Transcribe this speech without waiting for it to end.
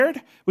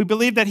We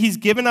believe that he's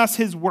given us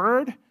his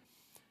word,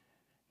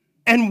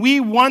 and we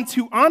want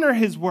to honor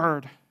his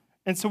word.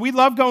 And so we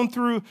love going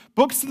through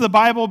books of the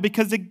Bible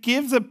because it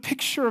gives a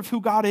picture of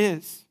who God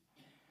is.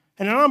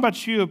 And I don't know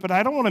about you, but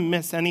I don't want to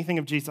miss anything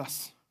of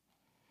Jesus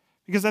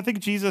because I think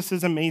Jesus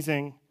is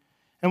amazing.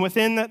 And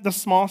within the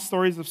small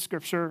stories of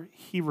Scripture,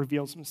 he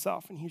reveals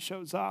himself and he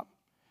shows up.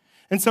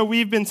 And so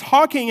we've been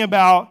talking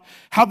about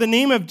how the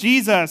name of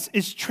Jesus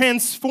is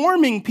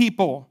transforming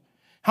people,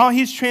 how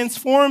he's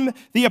transformed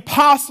the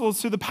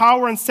apostles through the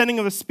power and sending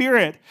of the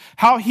Spirit,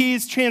 how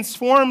he's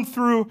transformed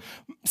through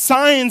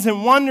signs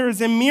and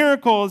wonders and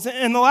miracles.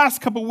 In the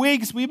last couple of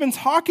weeks, we've been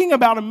talking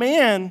about a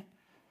man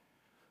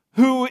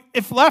who,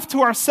 if left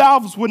to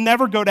ourselves, would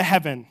never go to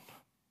heaven.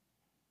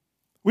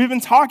 We've been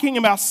talking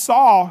about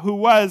Saul, who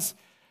was,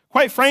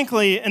 quite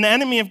frankly, an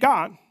enemy of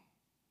God.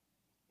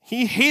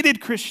 He hated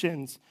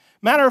Christians.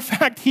 Matter of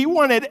fact, he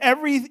wanted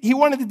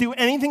to do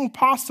anything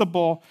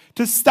possible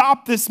to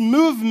stop this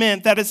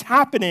movement that is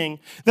happening,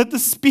 that the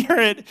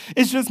Spirit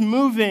is just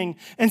moving,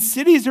 and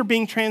cities are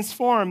being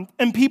transformed,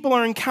 and people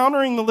are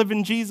encountering the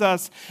living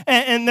Jesus,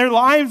 and their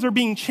lives are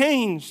being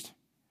changed.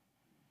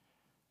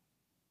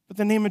 But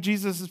the name of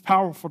Jesus is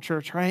powerful,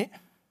 church, right?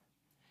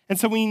 And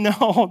so we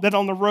know that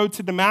on the road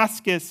to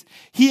Damascus,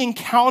 he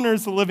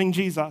encounters the living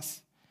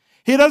Jesus.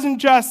 He doesn't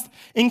just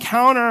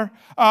encounter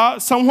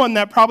someone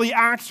that probably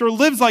acts or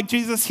lives like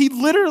Jesus. He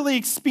literally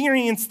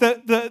experienced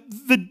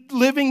the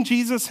living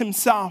Jesus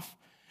himself.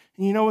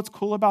 And you know what's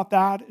cool about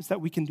that is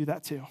that we can do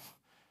that too.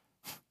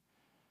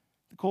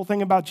 The cool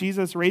thing about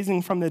Jesus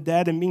raising from the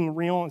dead and being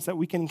real is that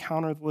we can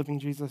encounter the living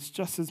Jesus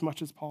just as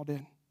much as Paul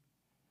did.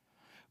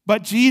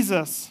 But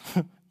Jesus,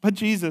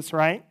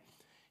 right?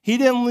 He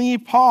didn't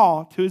leave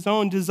Paul to his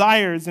own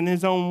desires and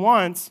his own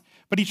wants,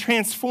 but he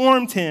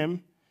transformed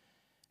him.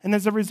 And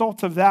as a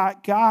result of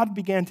that, God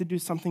began to do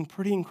something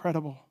pretty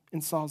incredible in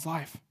Saul's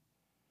life.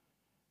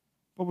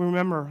 But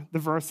remember the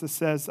verse that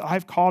says,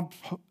 I've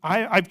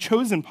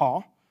chosen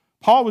Paul.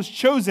 Paul was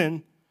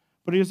chosen,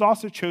 but he was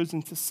also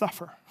chosen to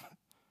suffer.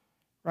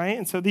 Right?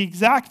 And so the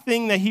exact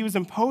thing that he was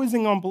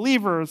imposing on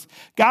believers,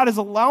 God is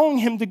allowing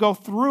him to go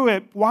through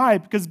it. Why?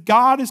 Because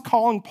God is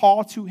calling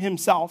Paul to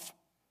himself.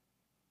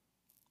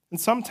 And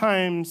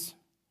sometimes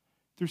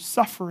through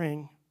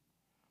suffering,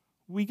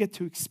 we get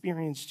to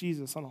experience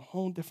Jesus on a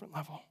whole different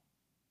level.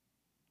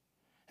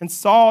 And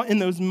Saul, in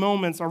those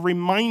moments, are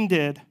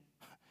reminded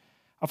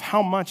of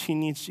how much he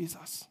needs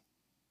Jesus.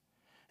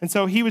 And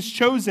so he was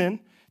chosen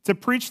to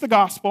preach the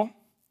gospel.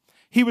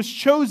 He was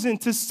chosen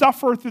to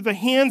suffer through the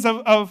hands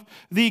of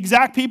the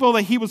exact people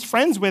that he was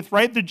friends with,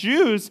 right? The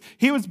Jews,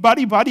 he was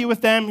buddy-buddy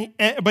with them,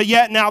 but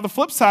yet now the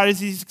flip side is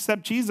he's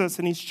accepted Jesus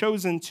and he's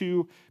chosen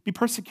to be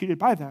persecuted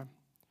by them.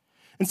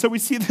 And so we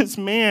see this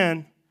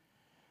man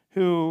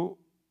who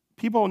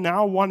people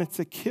now wanted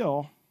to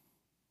kill,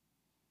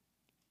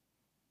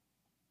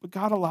 but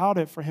God allowed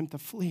it for him to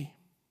flee.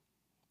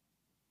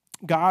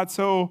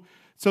 So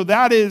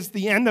that is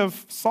the end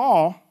of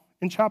Saul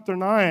in chapter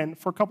 9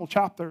 for a couple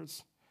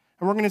chapters.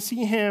 And we're going to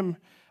see him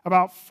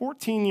about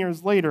 14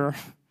 years later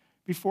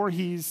before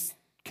he's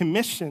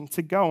commissioned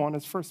to go on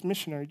his first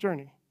missionary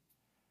journey.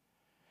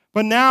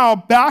 But now,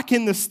 back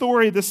in the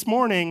story this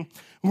morning,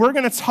 we're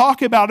going to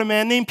talk about a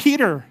man named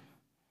Peter.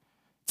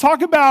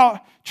 Talk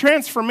about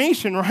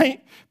transformation,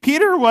 right?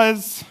 Peter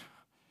was,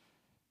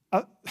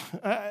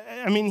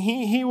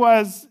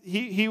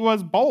 he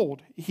was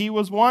bold. He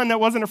was one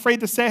that wasn't afraid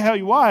to say how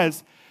he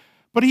was.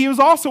 But he was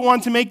also one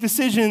to make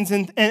decisions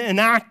and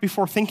act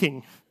before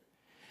thinking.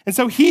 And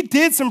so he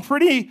did some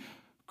pretty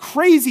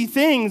crazy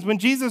things when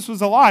Jesus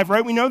was alive,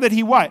 right? We know that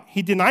he what?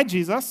 He denied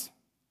Jesus.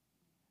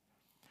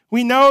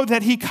 We know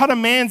that he cut a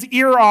man's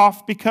ear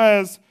off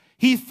because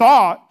he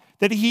thought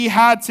that he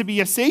had to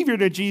be a savior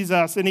to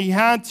Jesus and he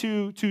had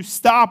to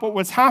stop what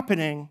was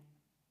happening.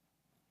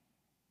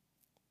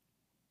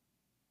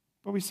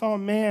 But we saw a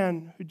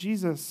man who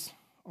Jesus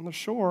on the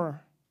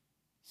shore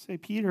say,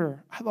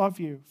 Peter, I love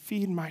you,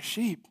 feed my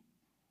sheep.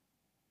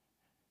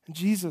 And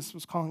Jesus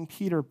was calling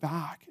Peter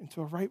back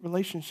into a right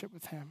relationship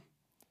with him.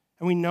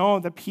 And we know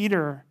that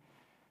Peter,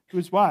 who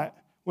was what?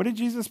 What did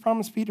Jesus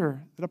promise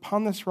Peter? That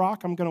upon this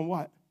rock I'm going to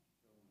what?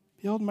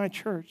 Build my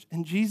church.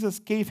 And Jesus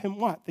gave him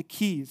what? The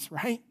keys,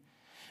 right?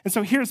 And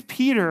so here's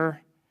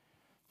Peter,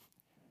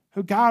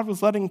 who God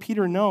was letting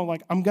Peter know,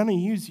 like, I'm going to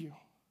use you.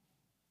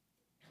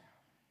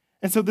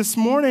 And so this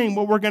morning,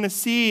 what we're going to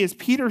see is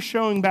Peter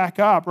showing back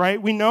up,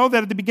 right? We know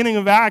that at the beginning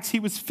of Acts, he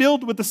was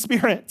filled with the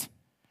Spirit,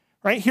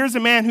 right? Here's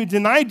a man who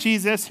denied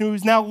Jesus,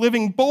 who's now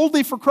living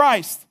boldly for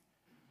Christ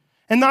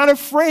and not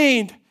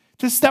afraid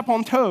to step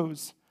on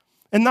toes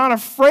and not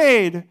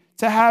afraid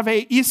to have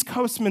a East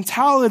Coast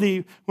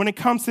mentality when it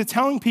comes to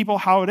telling people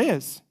how it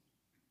is.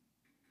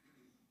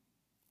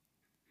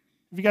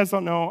 If you guys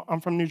don't know, I'm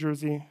from New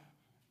Jersey,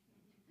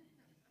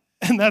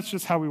 and that's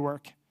just how we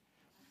work.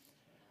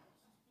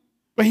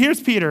 But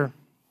here's Peter,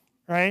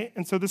 right?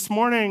 And so this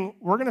morning,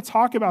 we're going to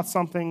talk about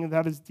something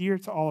that is dear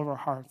to all of our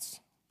hearts.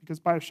 Because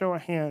by a show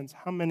of hands,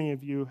 how many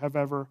of you have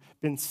ever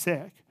been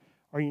sick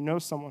or you know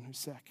someone who's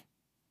sick?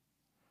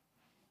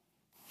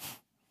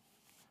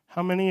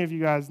 How many of you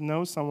guys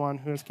know someone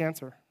who has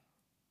cancer?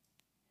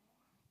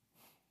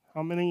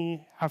 How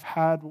many have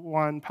had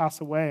one pass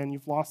away and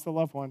you've lost a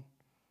loved one?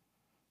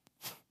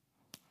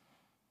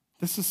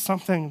 This is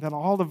something that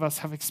all of us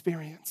have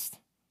experienced.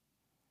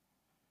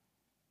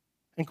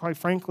 And quite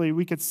frankly,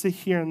 we could sit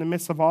here in the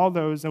midst of all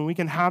those and we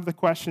can have the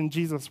question,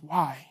 Jesus,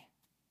 why?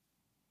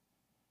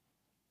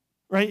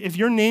 Right? If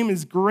your name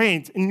is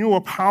great and you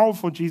are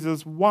powerful,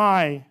 Jesus,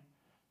 why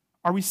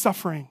are we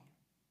suffering?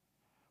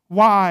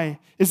 Why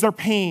is there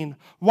pain?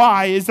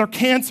 Why is there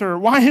cancer?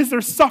 Why is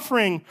there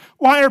suffering?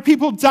 Why are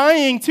people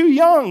dying too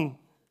young?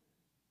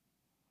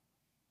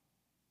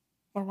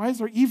 Or why is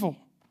there evil?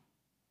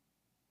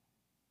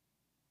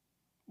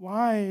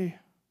 Why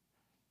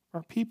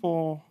are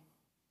people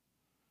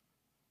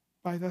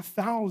by the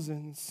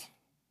thousands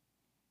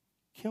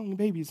killing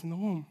babies in the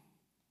womb?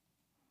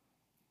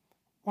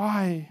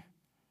 Why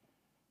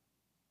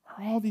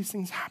are all these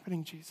things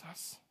happening,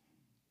 Jesus?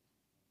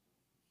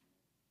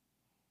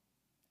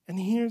 And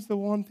here's the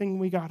one thing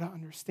we got to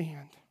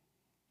understand.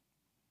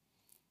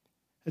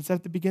 It's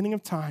at the beginning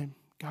of time,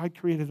 God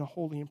created a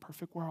holy and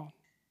perfect world.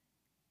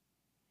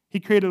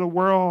 He created a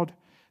world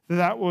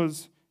that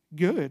was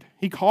good.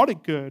 He called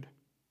it good.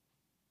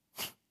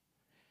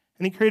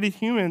 And he created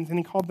humans, and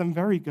he called them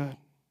very good.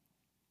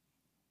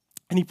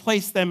 And he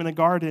placed them in a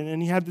garden,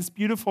 and he had this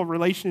beautiful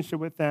relationship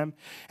with them.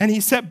 And he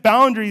set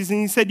boundaries, and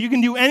he said, you can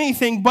do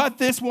anything but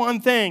this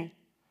one thing.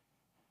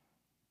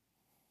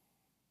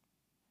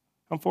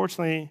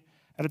 Unfortunately,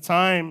 at a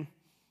time,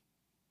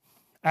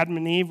 Adam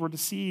and Eve were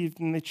deceived,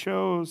 and they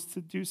chose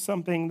to do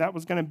something that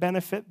was going to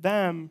benefit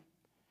them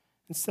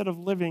instead of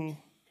living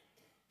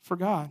for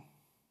God.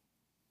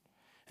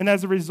 And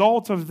as a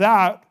result of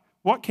that,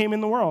 what came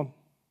in the world?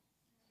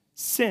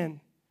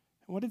 Sin.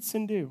 And what did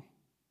sin do?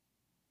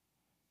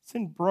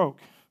 Sin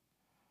broke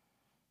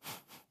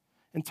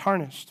and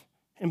tarnished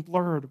and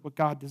blurred what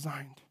God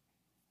designed.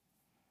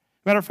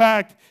 Matter of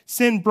fact,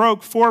 sin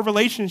broke 4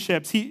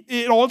 relationships.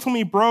 It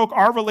ultimately broke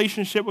our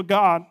relationship with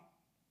God.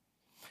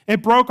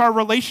 It broke our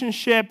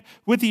relationship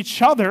with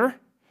each other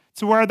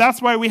to where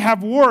that's why we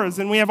have wars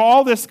and we have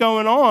all this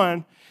going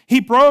on. He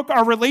broke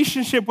our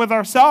relationship with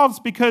ourselves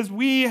because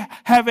we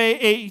have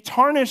a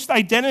tarnished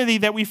identity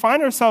that we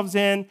find ourselves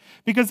in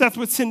because that's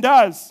what sin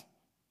does.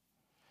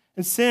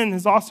 And sin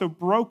has also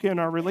broken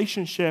our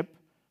relationship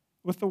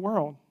with the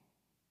world.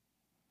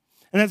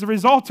 And as a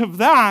result of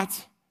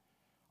that,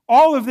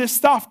 all of this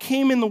stuff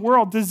came in the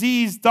world: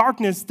 disease,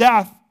 darkness,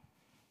 death,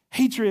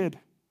 hatred.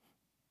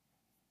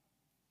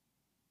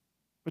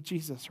 But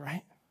Jesus,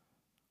 right?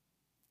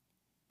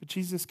 But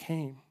Jesus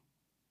came.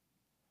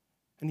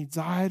 And he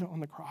died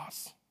on the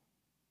cross.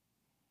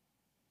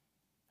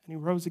 And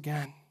he rose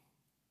again,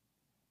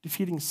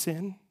 defeating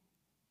sin,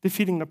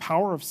 defeating the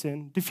power of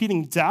sin,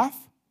 defeating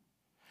death.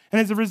 And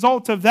as a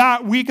result of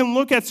that, we can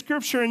look at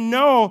Scripture and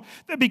know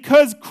that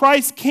because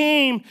Christ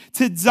came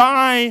to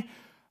die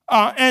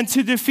and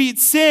to defeat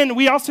sin,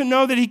 we also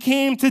know that he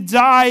came to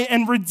die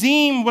and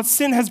redeem what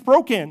sin has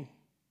broken.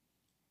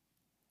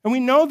 And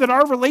we know that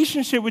our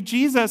relationship with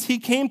Jesus, he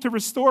came to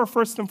restore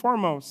first and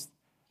foremost.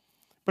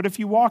 But if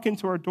you walk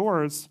into our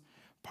doors,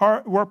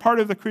 we're part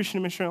of the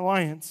Christian Mission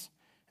Alliance,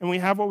 and we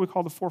have what we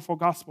call the fourfold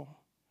gospel.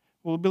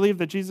 We believe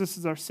that Jesus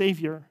is our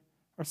Savior,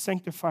 our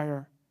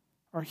sanctifier,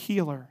 our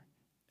healer,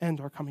 and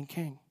our coming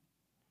King.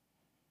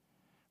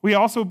 We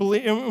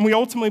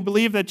ultimately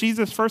believe that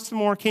Jesus, first and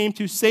more, came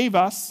to save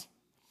us.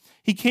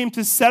 He came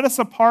to set us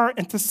apart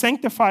and to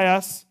sanctify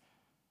us,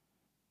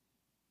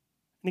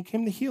 and he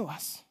came to heal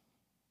us.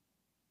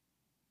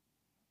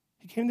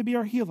 He came to be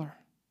our healer.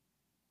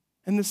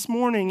 And this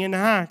morning in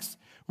Acts,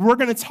 we're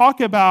going to talk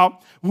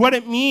about what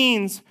it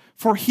means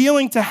for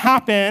healing to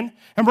happen,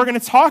 and we're going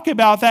to talk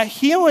about that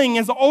healing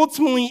is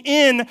ultimately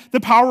in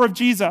the power of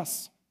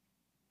Jesus.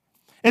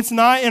 It's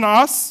not in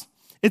us.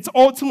 It's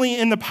ultimately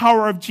in the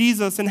power of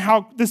Jesus and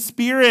how the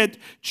Spirit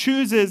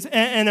chooses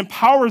and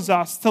empowers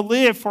us to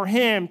live for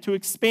him, to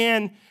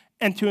expand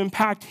and to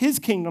impact his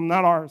kingdom,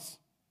 not ours.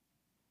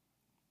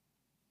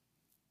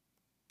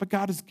 But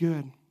God is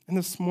good. And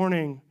this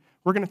morning,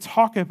 we're going to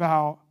talk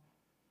about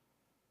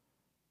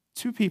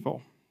 2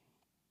 people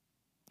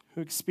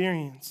who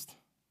experienced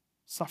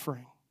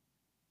suffering.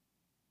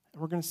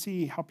 And we're going to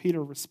see how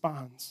Peter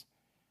responds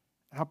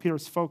and how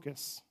Peter's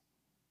focus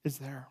is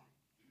there.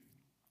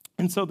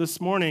 And so this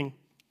morning,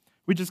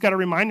 we just got to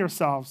remind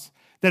ourselves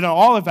that in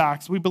all of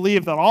Acts, we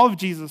believe that all of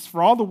Jesus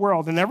for all the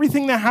world and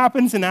everything that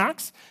happens in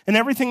Acts and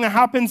everything that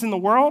happens in the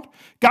world,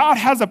 God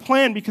has a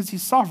plan because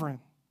he's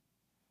sovereign.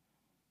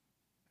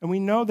 And we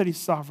know that he's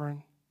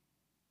sovereign.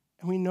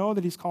 And we know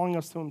that he's calling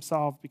us to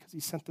himself because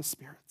he sent the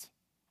Spirit.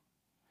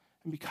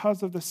 And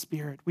because of the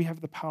Spirit, we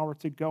have the power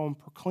to go and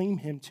proclaim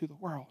him to the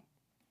world.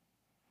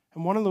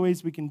 And one of the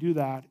ways we can do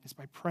that is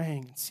by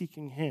praying and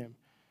seeking him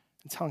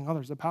and telling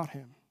others about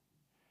him.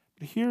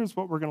 But here's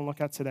what we're going to look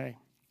at today.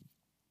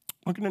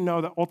 We're going to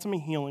know that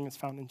ultimate healing is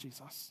found in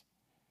Jesus.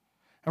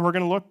 And we're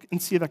going to look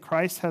and see that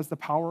Christ has the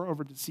power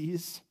over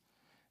disease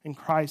and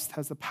Christ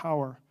has the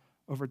power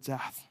over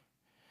death.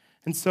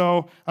 And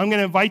so I'm going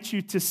to invite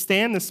you to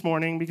stand this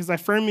morning because I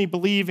firmly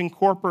believe in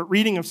corporate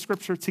reading of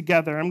Scripture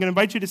together. I'm going to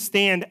invite you to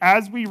stand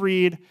as we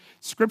read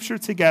Scripture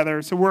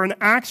together. So we're in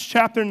Acts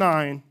chapter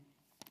 9.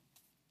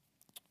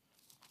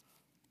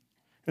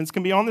 And it's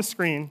going to be on the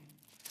screen,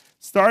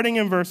 starting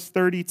in verse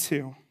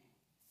 32.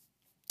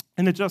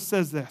 And it just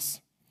says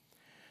this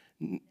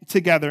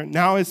together.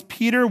 Now as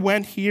Peter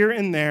went here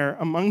and there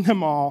among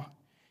them all,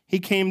 he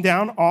came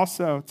down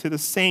also to the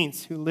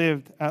saints who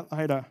lived at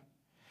Lydda.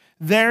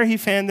 There he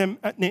found a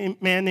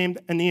man named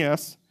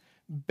Aeneas,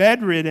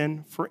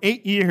 bedridden for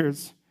 8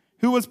 years,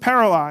 who was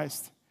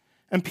paralyzed.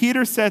 And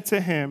Peter said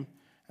to him,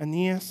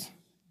 Aeneas,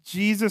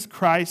 Jesus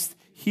Christ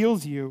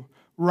heals you.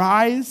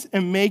 Rise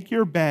and make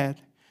your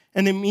bed.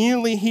 And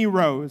immediately he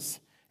rose,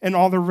 and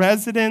all the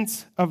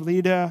residents of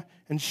Lydda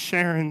and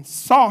Sharon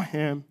saw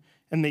him,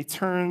 and they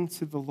turned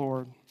to the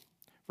Lord.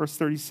 Verse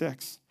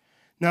 36.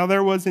 Now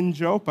there was in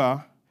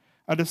Joppa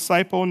a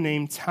disciple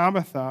named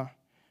Tabitha,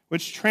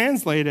 which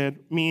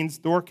translated means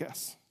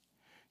Dorcas.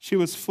 She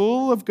was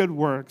full of good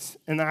works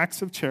and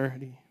acts of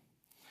charity.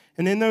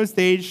 And in those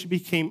days she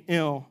became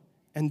ill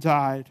and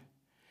died.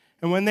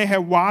 And when they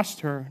had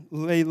washed her,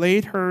 they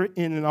laid her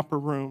in an upper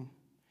room.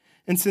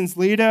 And since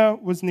Lydda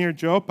was near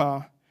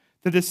Joppa,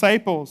 the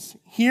disciples,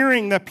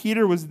 hearing that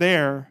Peter was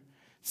there,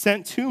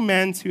 sent 2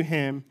 men to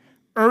him,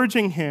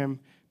 urging him,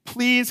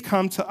 please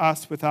come to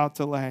us without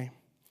delay.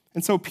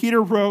 And so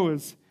Peter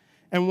rose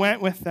and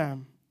went with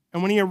them.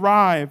 And when he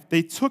arrived,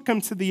 they took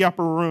him to the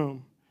upper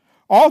room.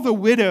 All the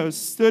widows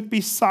stood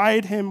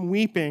beside him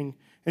weeping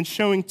and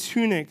showing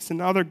tunics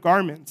and other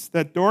garments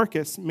that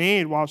Dorcas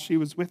made while she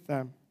was with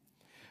them.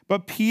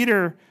 But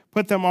Peter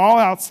put them all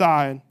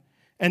outside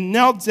and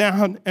knelt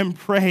down and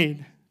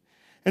prayed.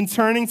 And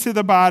turning to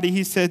the body,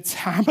 he said,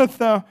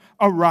 Tabitha,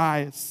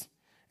 arise.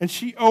 And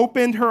she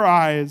opened her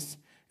eyes.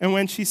 And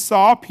when she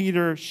saw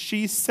Peter,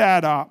 she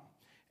sat up.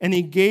 And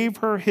he gave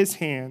her his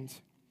hand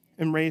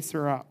and raised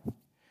her up.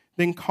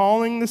 Then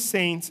calling the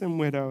saints and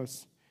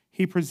widows,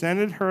 he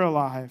presented her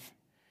alive.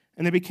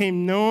 And it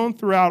became known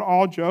throughout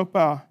all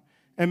Joppa,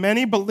 and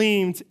many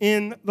believed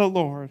in the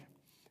Lord.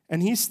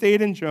 And he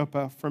stayed in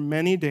Joppa for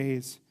many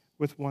days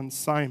with one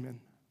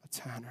Simon, a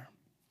tanner.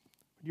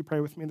 Would you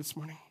pray with me this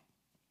morning?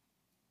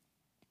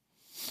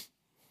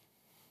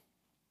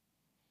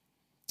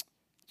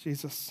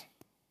 Jesus.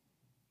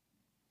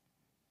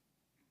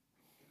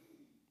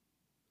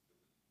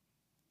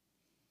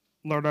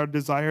 Lord, our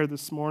desire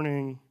this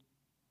morning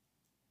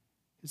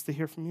is to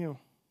hear from you.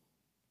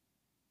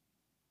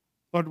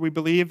 Lord, we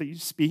believe that you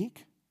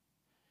speak.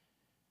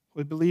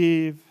 We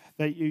believe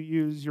that you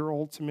use your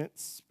ultimate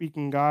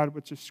speaking God,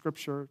 which is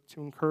Scripture,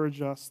 to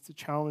encourage us, to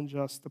challenge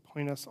us, to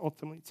point us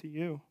ultimately to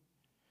you.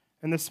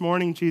 And this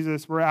morning,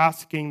 Jesus, we're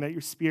asking that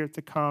your Spirit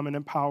to come and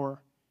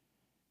empower.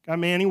 God,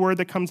 may any word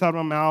that comes out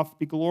of my mouth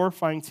be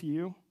glorifying to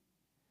you.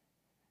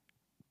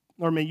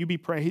 Lord, may you be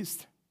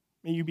praised.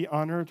 May you be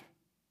honored.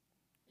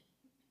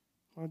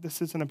 Lord,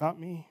 this isn't about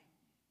me.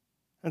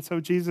 And so,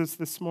 Jesus,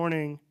 this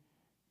morning,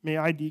 may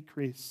I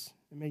decrease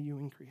and may you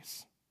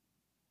increase.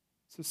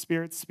 So,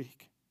 Spirit,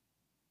 speak.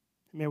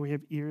 And may we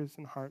have ears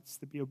and hearts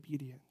to be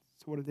obedient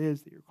to what it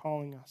is that you're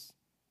calling us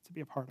to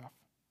be a part of.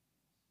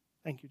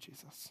 Thank you,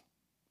 Jesus.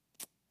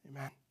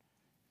 Amen.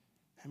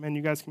 Amen.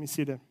 You guys can be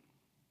seated.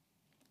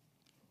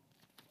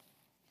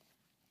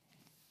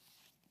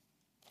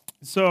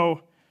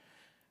 So,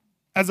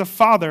 as a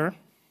father,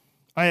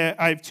 I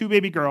have 2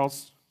 baby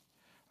girls.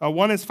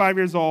 One is 5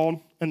 years old,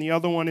 and the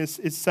other one is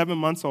 7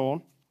 months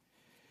old.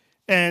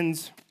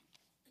 And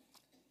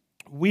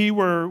we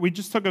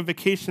just took a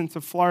vacation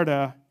to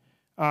Florida,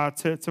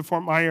 to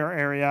Fort Myers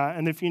area.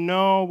 And if you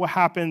know what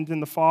happened in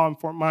the fall in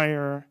Fort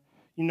Myers,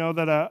 you know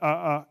that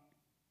a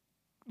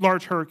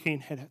large hurricane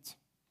hit it.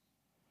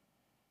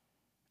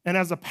 And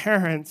as a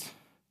parent,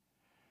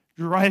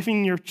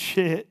 driving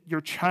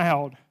your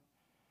child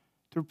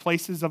through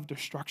places of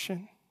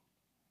destruction,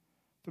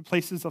 through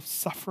places of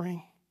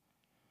suffering,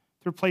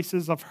 through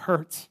places of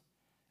hurt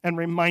and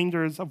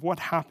reminders of what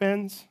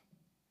happens,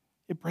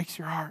 it breaks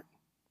your heart.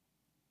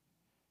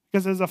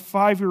 Because as a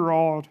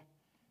 5-year-old,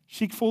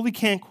 she fully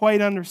can't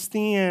quite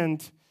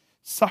understand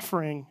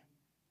suffering,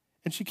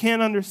 and she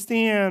can't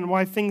understand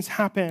why things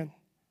happen.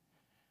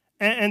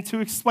 And to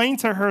explain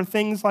to her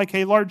things like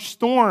a large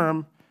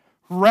storm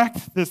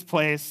wrecked this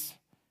place,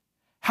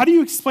 how do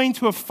you explain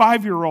to a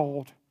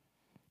 5-year-old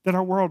that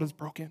our world is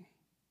broken?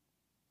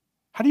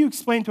 How do you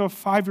explain to a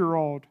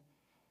 5-year-old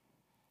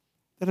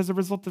that as a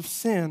result of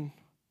sin,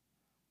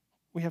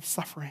 we have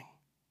suffering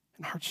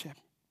and hardship?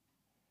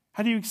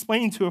 How do you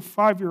explain to a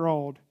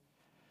 5-year-old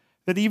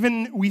that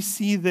even we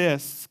see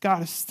this,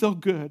 God is still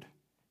good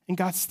and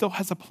God still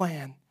has a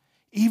plan,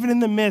 even in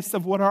the midst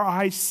of what our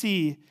eyes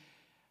see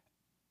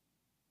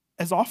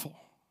as awful?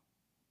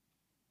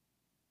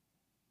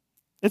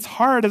 It's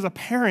hard as a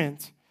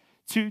parent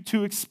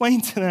to explain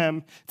to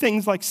them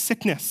things like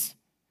sickness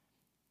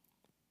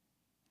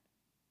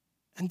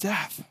and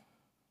death.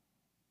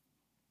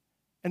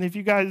 And if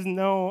you guys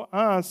know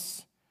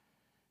us,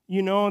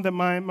 you know that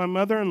my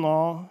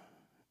mother-in-law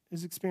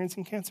is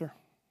experiencing cancer.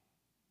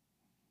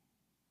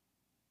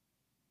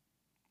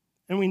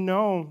 And we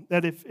know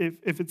that if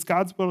it's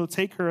God's will to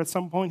take her at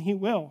some point, he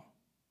will.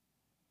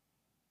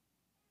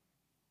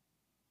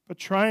 But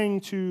trying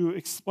to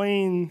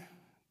explain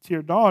to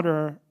your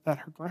daughter that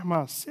her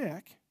grandma is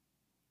sick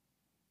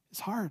is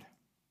hard.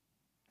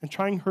 And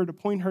trying to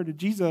point her to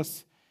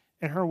Jesus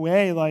in her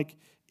way, like,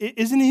 it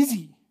isn't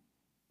easy.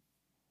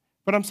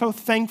 But I'm so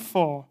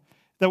thankful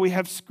that we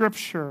have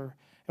Scripture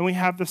and we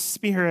have the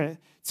Spirit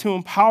to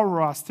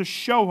empower us, to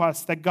show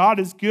us that God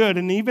is good.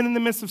 And even in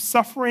the midst of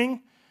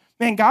suffering,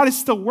 man, God is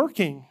still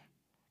working.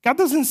 God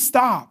doesn't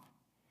stop.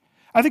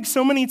 I think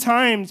so many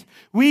times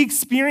we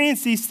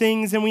experience these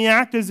things and we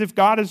act as if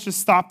God has just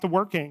stopped the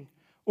working,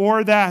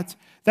 or that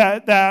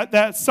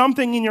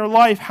something in your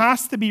life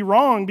has to be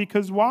wrong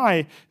because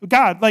why?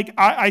 God, like,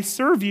 I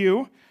serve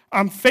you.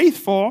 I'm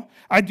faithful.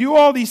 I do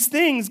all these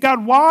things.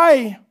 God,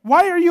 why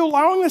are you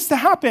allowing this to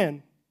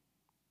happen?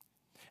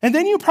 And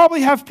then you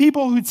probably have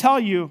people who tell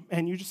you,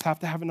 and you just have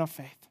to have enough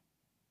faith.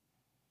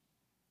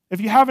 If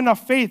you have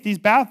enough faith, these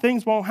bad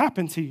things won't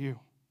happen to you.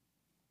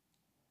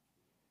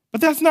 But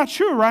that's not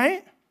true,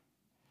 right?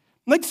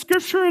 Like,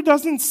 Scripture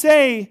doesn't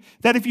say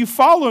that if you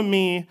follow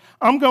me,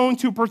 I'm going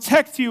to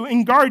protect you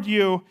and guard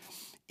you,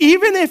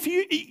 even if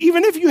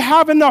you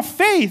have enough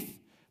faith.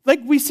 Like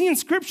we see in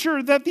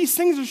Scripture that these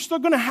things are still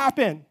going to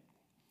happen.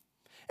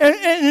 And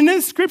in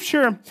this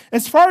Scripture,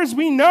 as far as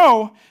we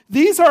know,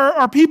 these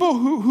are people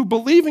who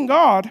believe in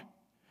God.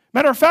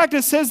 Matter of fact,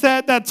 it says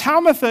that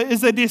Talitha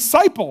is a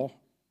disciple.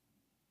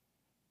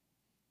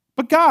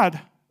 But God,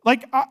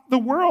 like the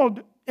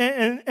world,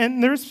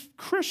 and there's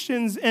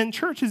Christians and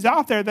churches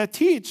out there that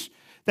teach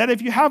that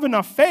if you have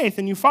enough faith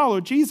and you follow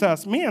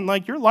Jesus, man,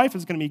 like your life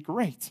is going to be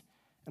great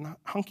and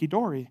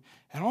hunky-dory.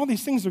 And all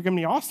these things are going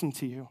to be awesome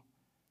to you.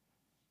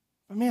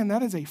 But man,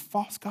 that is a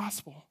false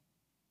gospel.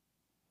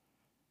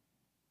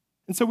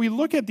 And so we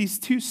look at these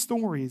two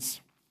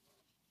stories,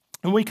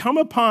 and we come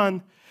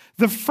upon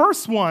the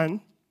first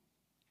one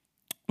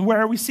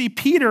where we see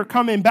Peter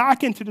coming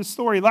back into the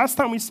story. Last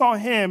time we saw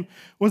him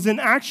was in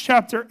Acts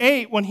chapter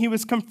 8 when he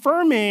was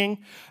confirming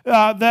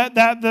that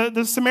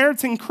the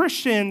Samaritan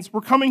Christians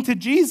were coming to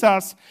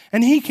Jesus,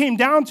 and he came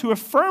down to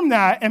affirm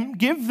that and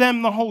give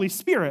them the Holy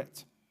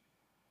Spirit.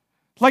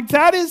 Like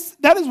that is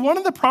one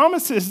of the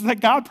promises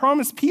that God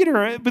promised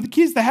Peter, but the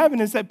keys to heaven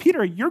is that,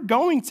 Peter, you're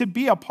going to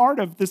be a part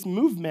of this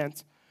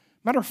movement.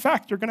 Matter of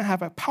fact, you're going to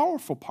have a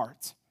powerful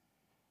part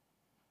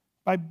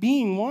by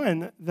being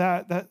one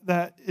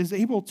that is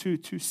able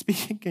to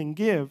speak and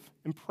give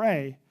and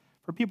pray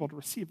for people to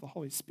receive the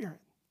Holy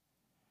Spirit.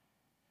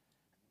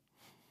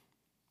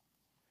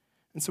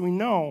 And so we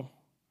know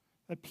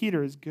that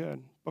Peter is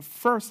good. But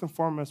first and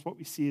foremost, what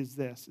we see is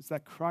this, is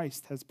that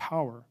Christ has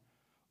power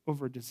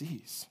over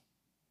disease.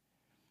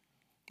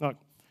 Look,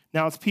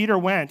 now as Peter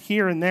went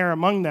here and there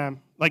among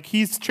them, like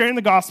he's sharing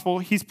the gospel,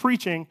 he's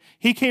preaching,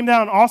 he came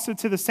down also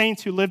to the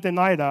saints who lived in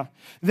Lydda.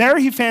 There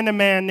he found a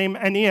man named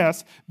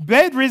Aeneas,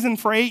 bedridden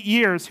for 8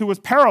 years, who was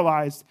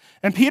paralyzed.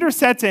 And Peter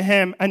said to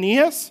him,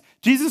 Aeneas,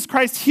 Jesus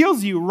Christ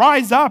heals you.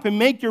 Rise up and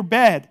make your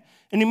bed.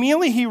 And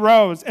immediately he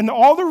rose, and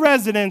all the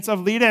residents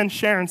of Lydda and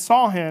Sharon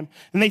saw him,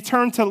 and they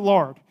turned to the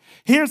Lord.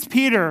 Here's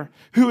Peter,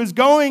 who is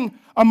going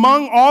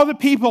among all the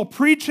people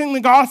preaching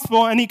the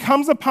gospel, and he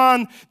comes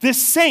upon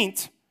this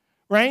saint,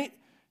 right,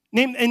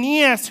 named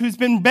Aeneas, who's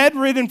been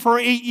bedridden for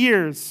 8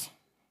 years.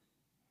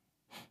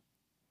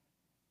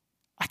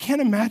 I can't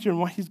imagine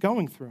what he's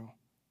going through.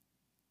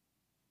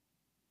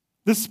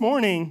 This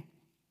morning,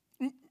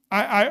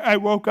 I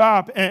woke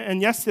up,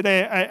 and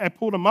yesterday I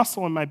pulled a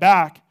muscle in my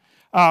back,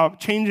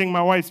 changing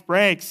my wife's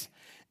brakes,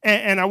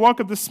 and I woke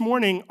up this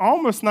morning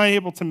almost not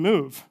able to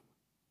move.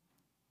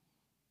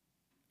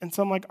 And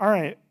so I'm like, all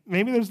right,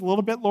 maybe there's a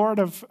little bit, Lord,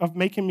 of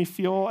making me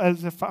feel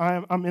as if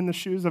I'm in the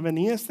shoes of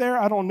Aeneas there.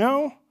 I don't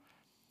know.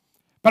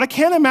 But I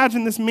can't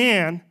imagine this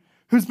man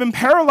who's been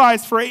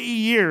paralyzed for 8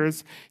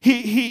 years.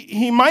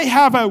 He might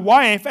have a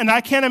wife, and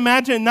I can't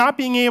imagine not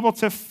being able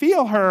to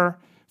feel her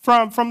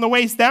from the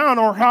waist down,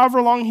 or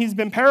however long he's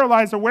been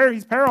paralyzed or where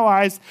he's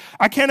paralyzed.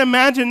 I can't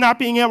imagine not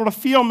being able to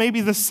feel maybe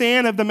the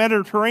sand of the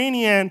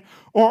Mediterranean,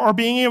 or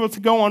being able to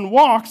go on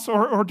walks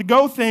or to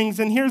go things.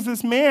 And here's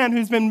this man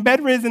who's been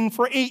bedridden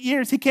for 8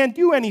 years. He can't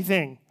do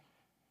anything.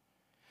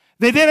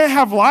 They didn't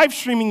have live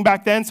streaming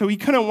back then, so he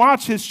couldn't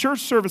watch his church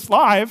service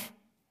live.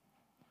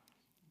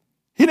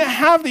 He didn't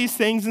have these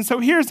things, and so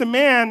here's a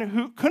man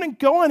who couldn't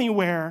go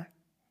anywhere.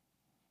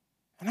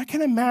 And I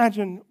can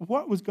imagine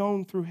what was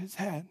going through his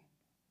head.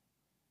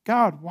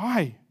 God,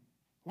 why?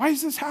 Why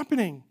is this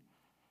happening?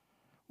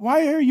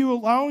 Why are you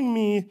allowing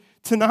me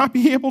to not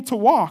be able to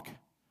walk?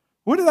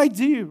 What did I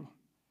do?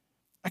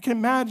 I can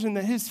imagine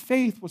that his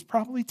faith was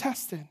probably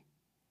tested.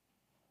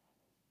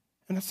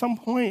 And at some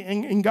point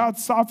in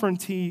God's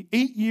sovereignty,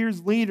 8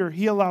 years later,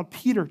 he allowed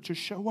Peter to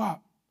show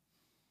up.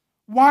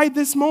 Why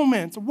this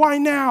moment? Why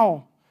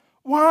now?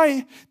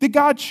 Why did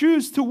God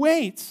choose to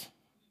wait?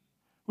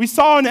 We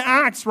saw in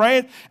Acts,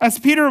 right, as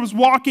Peter was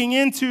walking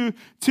into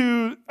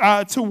to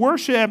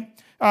worship,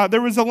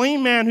 there was a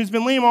lame man who's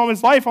been lame all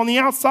his life on the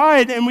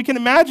outside, and we can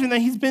imagine that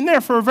he's been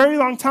there for a very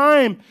long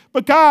time.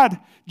 But God,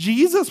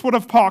 Jesus would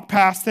have walked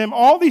past him.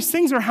 All these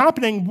things are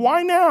happening.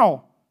 Why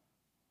now?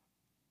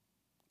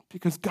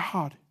 Because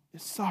God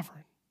is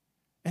sovereign,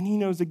 and he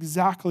knows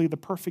exactly the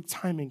perfect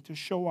timing to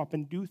show up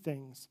and do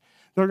things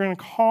that are going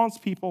to cause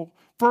people,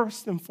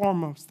 first and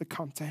foremost, to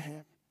come to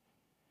him.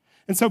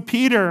 And so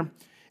Peter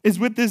is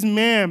with this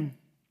man,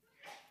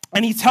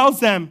 and he tells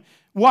them,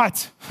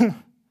 what?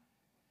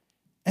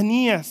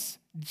 Aeneas,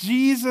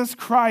 Jesus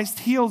Christ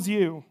heals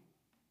you.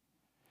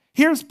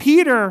 Here's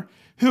Peter,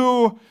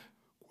 who,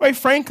 quite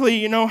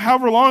frankly,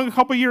 however long, a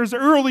couple years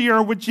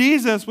earlier with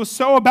Jesus, was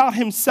so about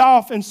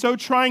himself and so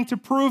trying to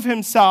prove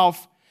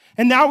himself.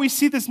 And now we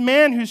see this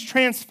man who's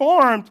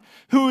transformed,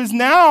 who is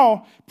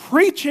now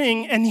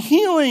preaching and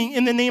healing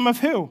in the name of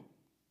who?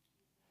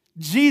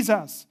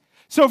 Jesus.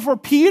 So for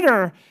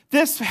Peter,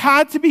 this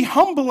had to be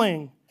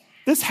humbling.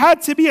 This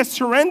had to be a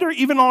surrender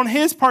even on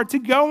his part to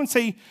go and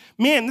say,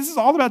 man, this is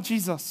all about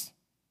Jesus.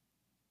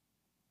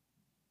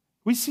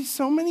 We see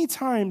so many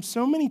times,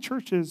 so many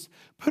churches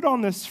put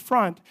on this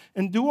front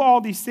and do all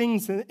these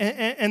things,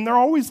 and they're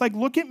always like,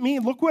 look at me,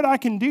 look what I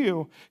can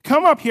do.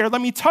 Come up here,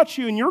 let me touch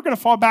you, and you're going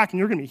to fall back and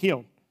you're going to be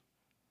healed.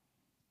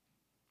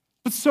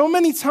 But so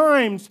many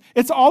times,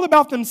 it's all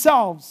about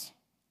themselves.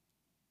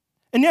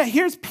 And yet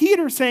here's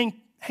Peter saying,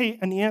 hey,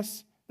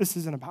 Aeneas, this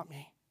isn't about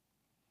me.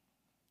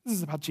 This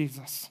is about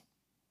Jesus.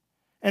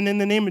 And in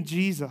the name of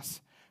Jesus,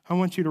 I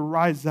want you to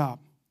rise up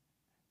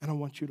and I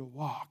want you to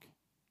walk.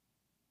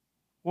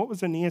 What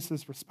was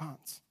Aeneas'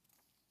 response?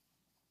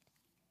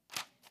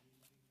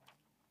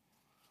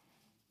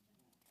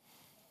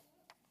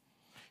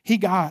 He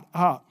got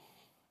up.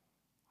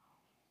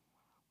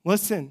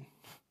 Listen,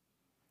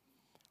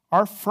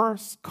 our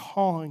first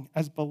calling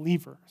as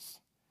believers,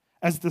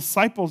 as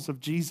disciples of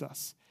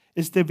Jesus,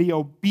 is to be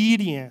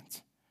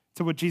obedient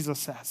to what Jesus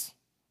says.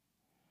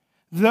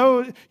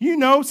 Though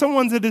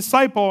someone's a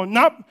disciple,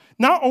 not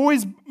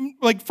always,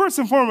 like first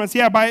and foremost,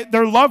 by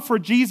their love for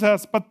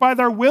Jesus, but by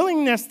their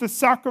willingness to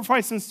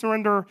sacrifice and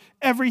surrender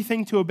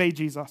everything to obey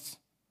Jesus.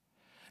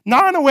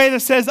 Not in a way that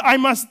says, I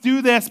must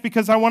do this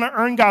because I want to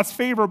earn God's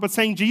favor, but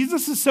saying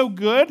Jesus is so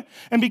good,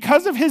 and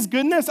because of his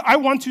goodness, I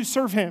want to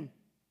serve him.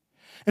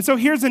 And so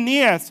here's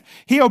Aeneas.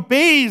 He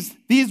obeys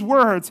these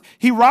words.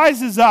 He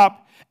rises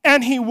up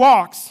and he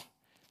walks.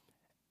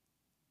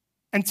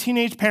 And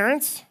teenage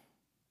parents,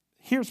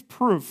 here's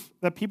proof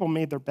that people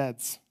made their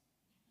beds.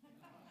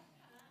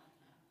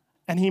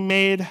 And he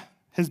made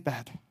his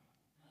bed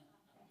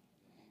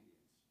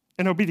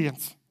in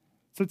obedience.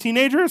 So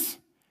teenagers,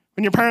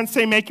 when your parents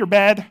say make your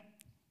bed,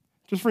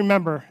 just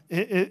remember,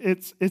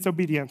 it's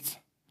obedience.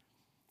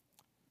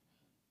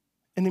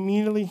 And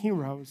immediately he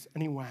rose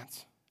and he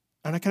went.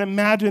 And I can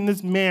imagine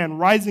this man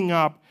rising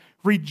up,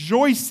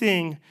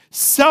 rejoicing,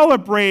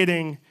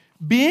 celebrating,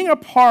 being a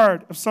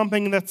part of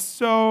something that's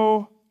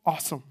so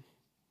awesome.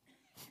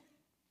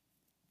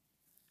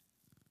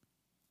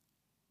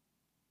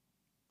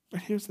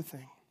 But here's the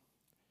thing.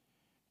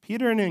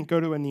 Peter didn't go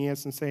to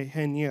Aeneas and say,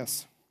 hey,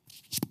 Aeneas,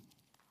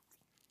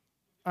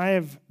 I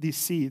have these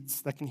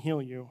seeds that can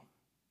heal you.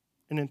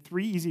 And in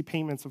 3 easy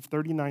payments of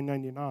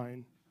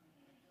 $39.99,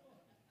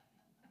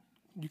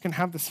 you can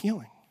have this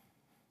healing.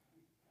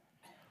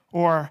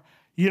 Or,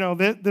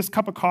 this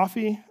cup of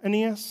coffee,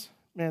 Aeneas,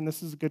 man,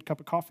 this is a good cup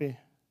of coffee.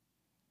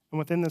 And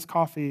within this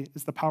coffee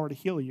is the power to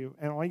heal you.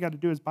 And all you got to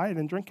do is buy it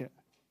and drink it.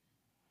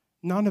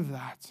 None of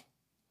that.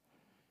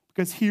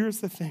 Because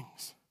here's the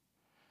things.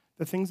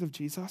 The things of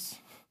Jesus,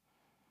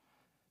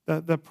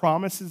 the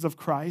promises of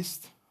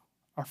Christ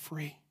are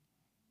free.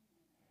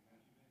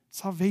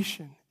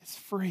 Salvation is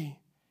free.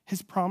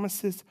 His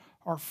promises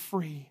are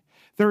free.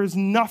 There is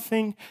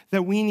nothing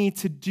that we need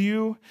to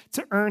do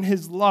to earn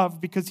his love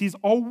because he's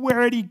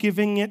already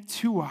giving it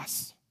to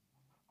us.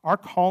 Our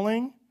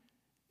calling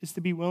is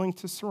to be willing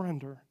to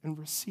surrender and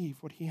receive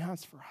what he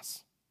has for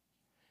us.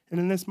 And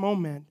in this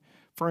moment,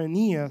 for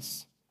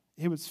Aeneas,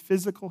 it was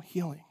physical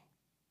healing.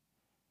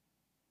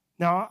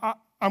 Now,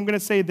 I'm going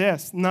to say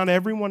this. Not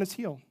everyone is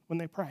healed when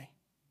they pray.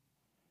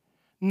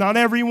 Not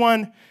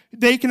everyone,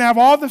 they can have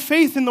all the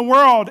faith in the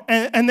world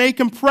and they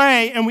can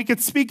pray and we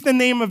could speak the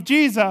name of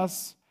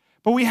Jesus,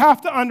 but we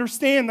have to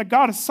understand that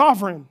God is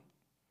sovereign.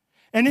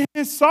 And in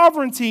his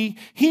sovereignty,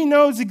 he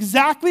knows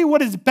exactly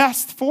what is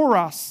best for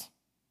us.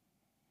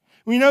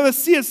 We know that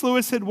C.S.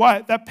 Lewis said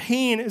what? That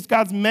pain is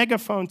God's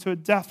megaphone to a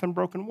deaf and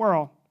broken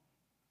world.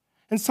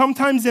 And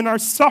sometimes in our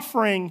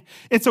suffering,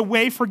 it's a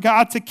way for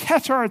God to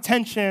catch our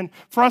attention,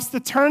 for us to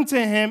turn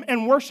to him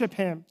and worship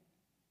him.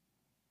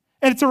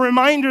 And it's a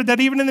reminder that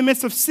even in the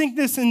midst of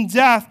sickness and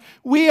death,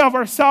 we of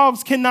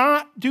ourselves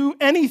cannot do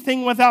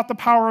anything without the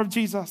power of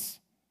Jesus.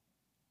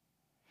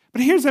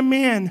 But here's a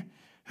man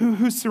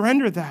who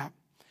surrendered that.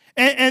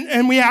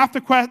 And we have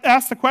to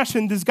ask the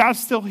question, does God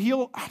still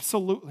heal?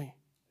 Absolutely.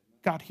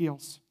 God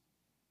heals.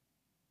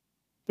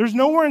 There's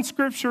nowhere in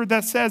Scripture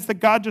that says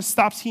that God just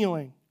stops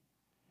healing.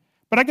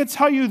 But I could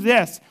tell you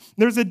this,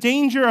 there's a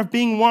danger of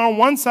being on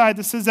one side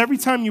that says every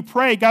time you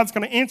pray, God's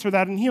going to answer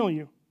that and heal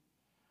you.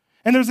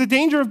 And there's a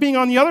danger of being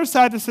on the other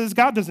side that says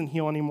God doesn't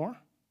heal anymore.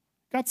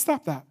 God,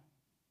 stop that.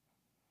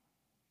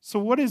 So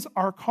what is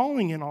our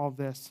calling in all of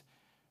this?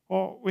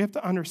 Well, we have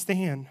to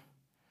understand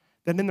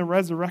that in the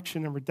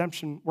resurrection and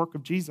redemption work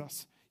of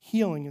Jesus,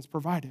 healing is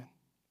provided.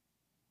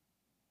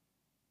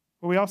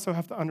 But we also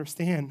have to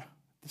understand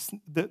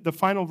the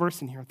final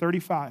verse in here,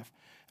 35.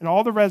 And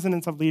all the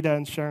residents of Lydda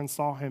and Sharon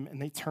saw him,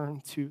 and they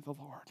turned to the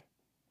Lord.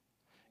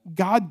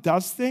 God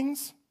does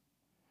things,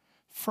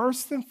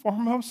 first and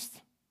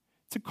foremost,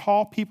 to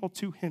call people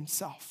to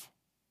himself.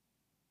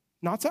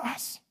 Not to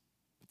us,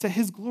 but to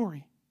his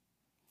glory.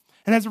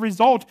 And as a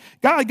result,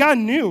 God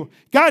knew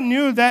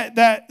that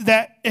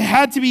it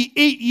had to be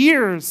 8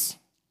 years.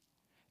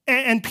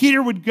 And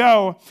Peter would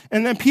go,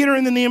 and then Peter,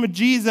 in the name of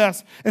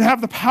Jesus, and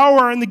have the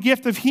power and the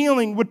gift of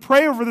healing, would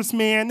pray over this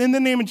man in the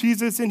name of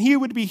Jesus, and he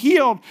would be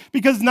healed,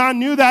 because God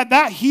knew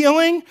that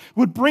healing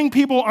would bring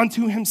people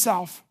unto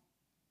himself.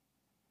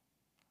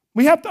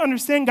 We have to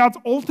understand God's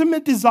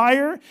ultimate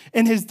desire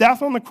in his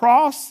death on the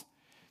cross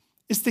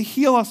is to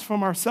heal us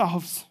from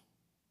ourselves,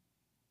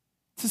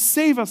 to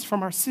save us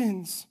from our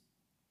sins,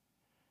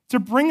 to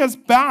bring us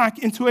back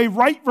into a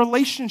right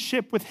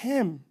relationship with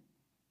him.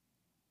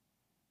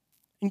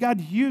 And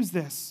God used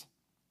this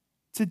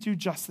to do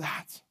just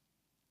that.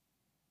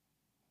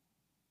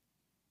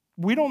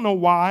 We don't know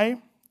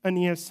why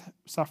Aeneas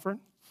suffered.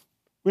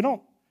 We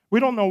don't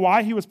know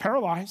why he was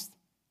paralyzed.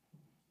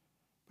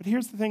 But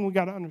here's the thing we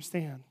got to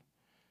understand.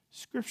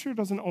 Scripture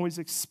doesn't always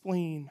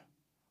explain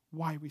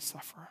why we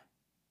suffer,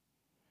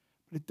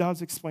 but it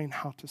does explain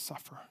how to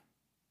suffer.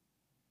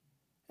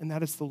 And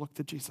that is to look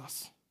to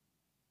Jesus,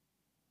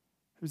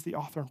 who's the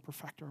author and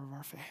perfecter of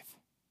our faith.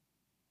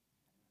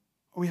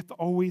 We have to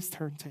always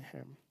turn to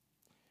him.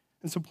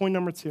 And so point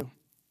number 2,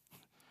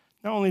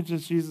 not only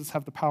does Jesus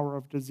have the power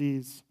of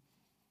disease,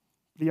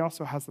 but he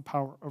also has the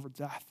power over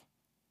death.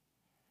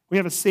 We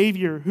have a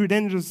Savior who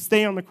didn't just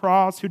stay on the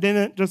cross, who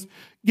didn't just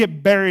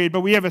get buried, but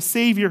we have a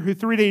Savior who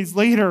 3 days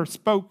later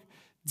spoke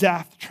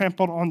death,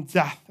 trampled on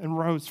death, and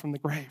rose from the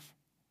grave.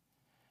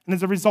 And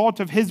as a result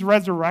of his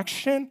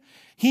resurrection,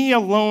 he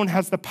alone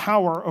has the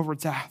power over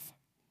death.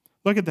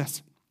 Look at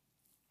this.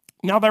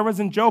 Now there was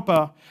in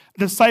Joppa a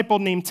disciple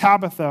named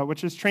Tabitha,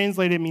 which is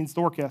translated means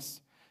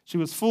Dorcas. She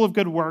was full of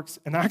good works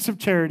and acts of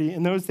charity.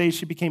 In those days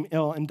she became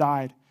ill and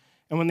died.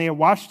 And when they had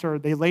washed her,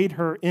 they laid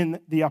her in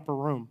the upper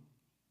room.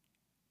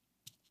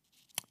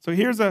 So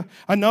here's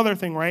another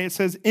thing, right? It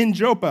says in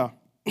Joppa,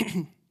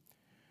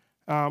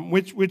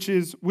 which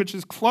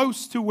is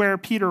close to where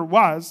Peter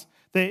was.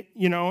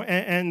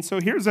 And so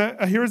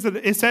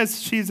it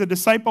says she's a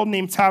disciple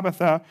named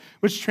Tabitha,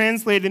 which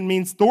translated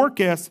means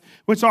Dorcas,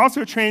 which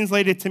also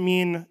translated to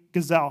mean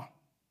gazelle.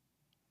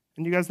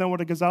 And you guys know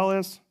what a gazelle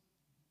is?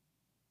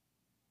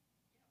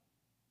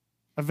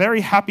 A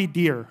very happy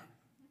deer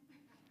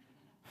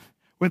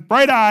with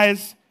bright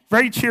eyes,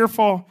 very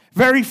cheerful,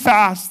 very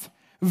fast,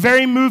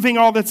 very moving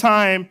all the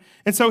time.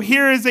 And so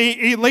here is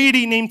a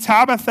lady named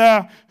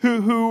Tabitha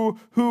who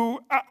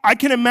I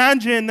can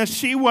imagine that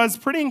she was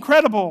pretty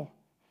incredible.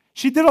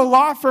 She did a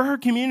lot for her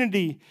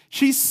community.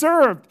 She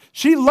served.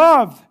 She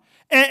loved.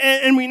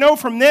 And we know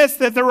from this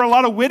that there were a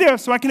lot of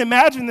widows, so I can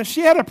imagine that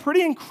she had a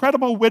pretty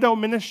incredible widow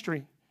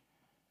ministry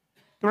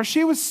where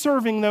she was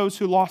serving those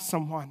who lost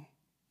someone.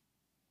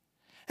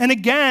 And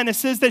again, it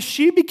says that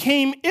she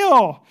became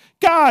ill.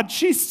 God,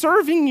 she's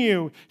serving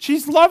you.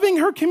 She's loving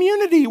her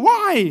community.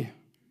 Why?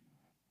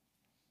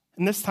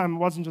 And this time it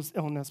wasn't just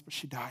illness, but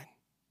she died.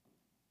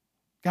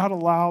 God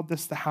allowed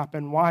this to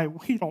happen. Why?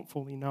 We don't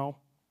fully know.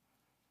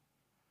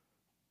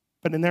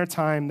 But in their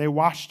time, they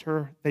washed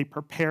her, they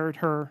prepared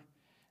her,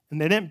 and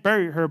they didn't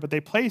bury her, but they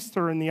placed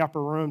her in the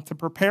upper room to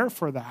prepare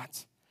for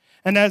that.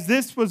 And as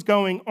this was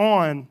going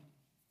on,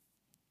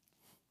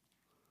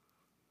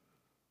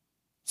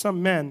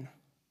 some men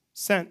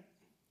sent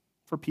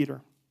for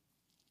Peter.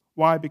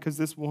 Why? Because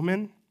this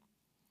woman,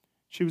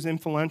 she was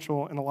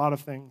influential in a lot of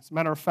things.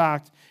 Matter of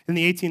fact, in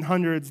the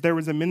 1800s, there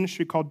was a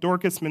ministry called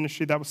Dorcas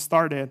Ministry that was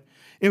started.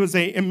 It was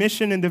a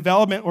mission and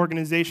development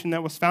organization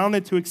that was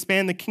founded to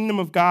expand the kingdom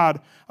of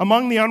God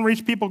among the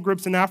unreached people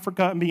groups in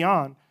Africa and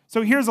beyond.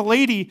 So here's a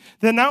lady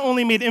that not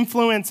only made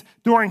influence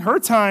during her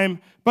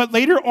time, but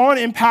later on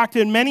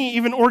impacted many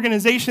even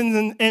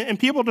organizations and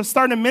people to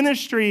start a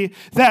ministry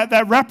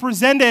that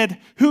represented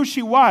who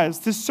she was,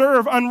 to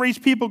serve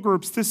unreached people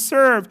groups, to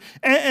serve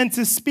and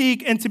to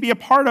speak and to be a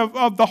part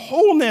of the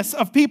wholeness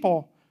of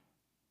people.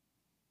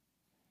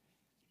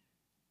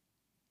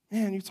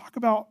 Man, you talk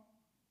about,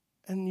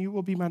 and you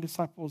will be my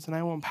disciples, and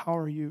I will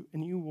empower you,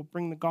 and you will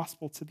bring the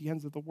gospel to the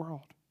ends of the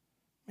world.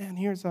 Man,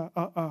 here's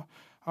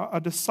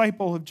a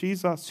disciple of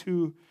Jesus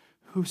who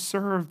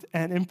served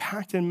and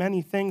impacted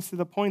many things to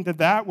the point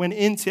that went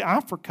into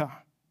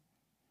Africa.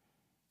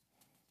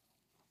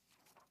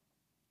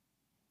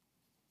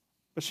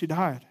 But she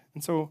died.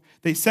 And so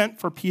they sent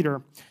for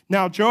Peter.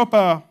 Now,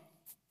 Joppa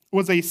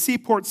was a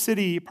seaport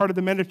city, part of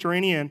the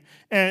Mediterranean,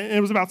 and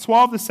it was about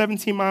 12 to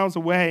 17 miles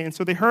away. And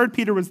so they heard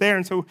Peter was there,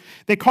 and so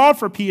they called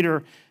for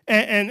Peter,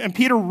 and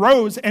Peter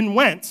rose and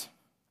went.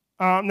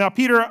 Now,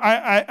 Peter,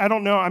 I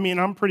don't know. I mean,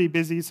 I'm pretty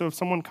busy, so if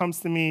someone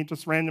comes to me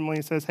just randomly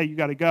and says, hey, you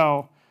got to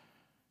go,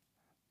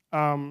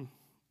 I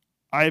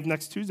have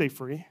next Tuesday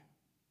free.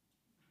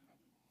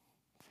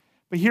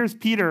 But here's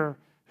Peter,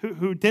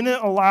 who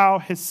didn't allow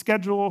his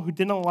schedule, who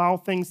didn't allow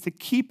things to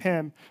keep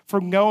him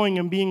from going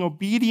and being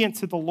obedient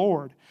to the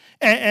Lord.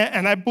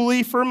 And I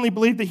firmly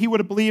believe that he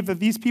would have believed that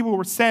these people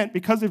were sent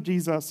because of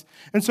Jesus.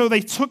 And so they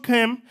took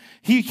him,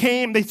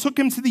 they took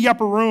him to the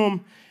upper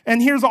room,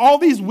 and here's all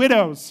these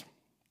widows.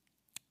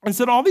 And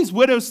said all these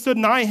widows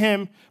stood by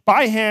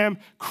him,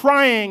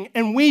 crying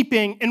and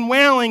weeping and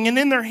wailing, and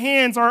in their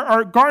hands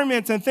are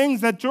garments and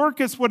things that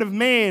Dorcas would have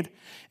made.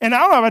 And I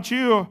don't know about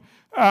you,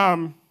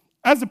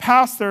 as a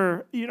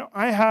pastor,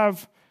 I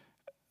have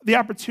the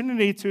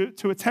opportunity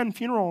to attend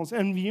funerals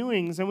and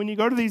viewings. And when you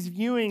go to these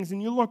viewings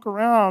and you look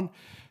around,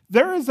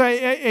 there is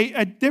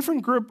a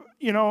different group,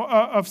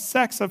 of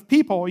sects of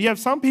people. You have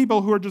some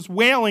people who are just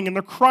wailing and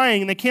they're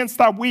crying and they can't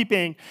stop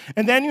weeping.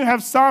 And then you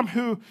have some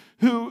who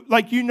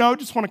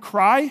just want to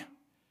cry,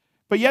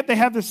 but yet they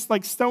have this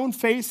stone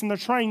face and they're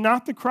trying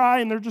not to cry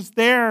and they're just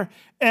there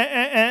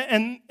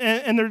and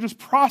they're just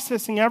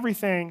processing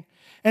everything.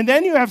 And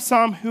then you have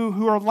some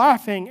who are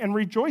laughing and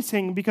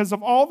rejoicing because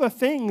of all the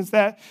things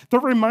that they're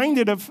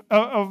reminded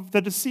of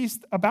the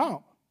deceased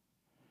about.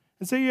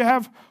 And so you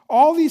have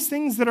all these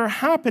things that are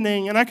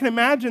happening, and I can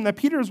imagine that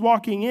Peter's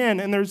walking in,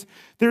 and there's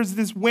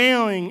this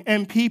wailing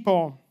and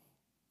people.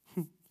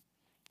 And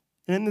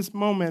in this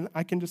moment,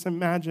 I can just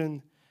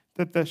imagine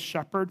that the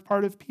shepherd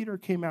part of Peter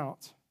came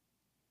out,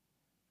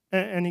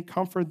 and he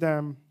comforted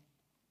them,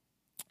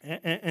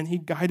 and he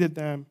guided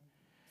them.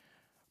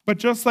 But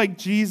just like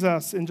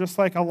Jesus and just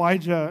like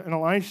Elijah and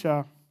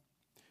Elisha,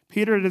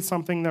 Peter did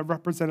something that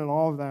represented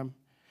all of them.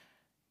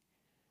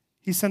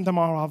 He sent them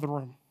all out of the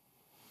room.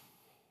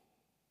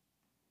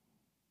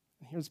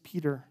 And here's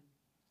Peter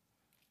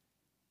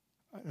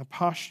in a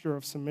posture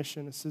of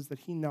submission. It says that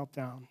he knelt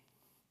down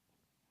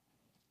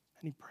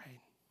and he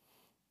prayed.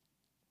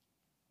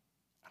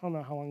 I don't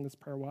know how long this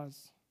prayer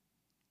was,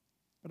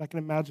 but I can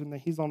imagine that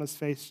he's on his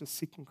face just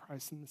seeking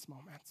Christ in this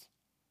moment.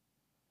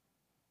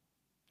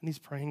 And he's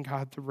praying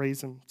God to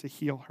raise him, to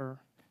heal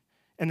her.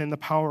 And in the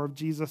power of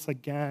Jesus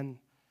again,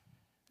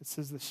 it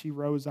says that she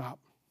rose up.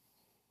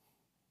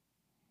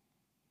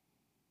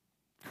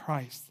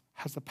 Christ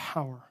has the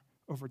power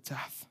over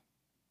death.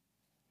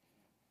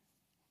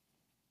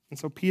 And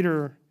so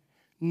Peter,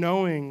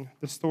 knowing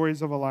the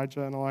stories of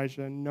Elijah and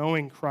Elisha,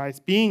 knowing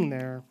Christ, being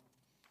there,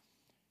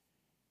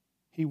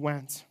 he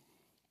went.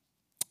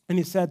 And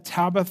he said,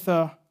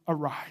 Tabitha,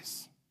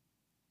 arise.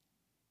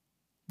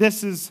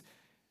 This is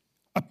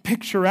a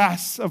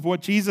picturesque of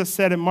what Jesus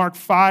said in Mark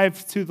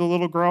 5 to the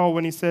little girl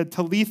when he said,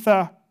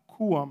 Talitha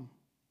koum.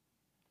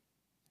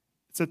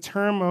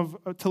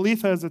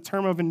 Talitha is a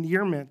term of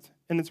endearment,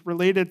 and it's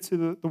related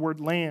to the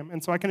word lamb.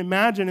 And so I can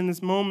imagine in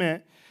this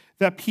moment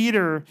that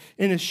Peter,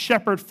 in his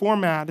shepherd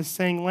format, is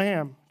saying,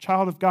 Lamb,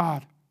 child of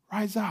God,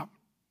 rise up.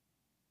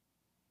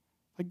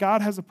 Like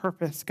God has a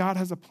purpose. God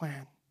has a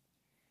plan.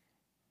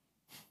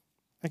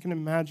 I can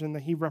imagine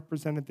that he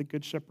represented the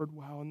good shepherd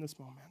well in this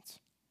moment.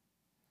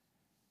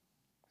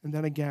 And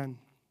then again,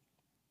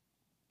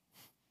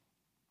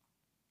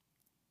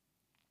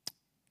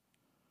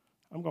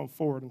 I'm going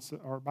forward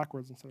or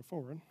backwards instead of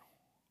forward.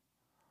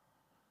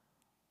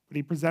 But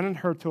he presented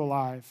her to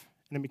alive,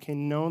 and it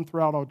became known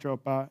throughout all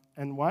Joppa,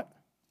 and what?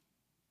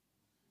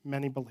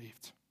 Many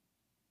believed.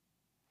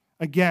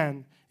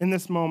 Again, in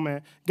this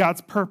moment, God's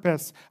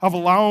purpose of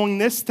allowing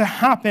this to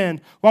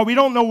happen, while we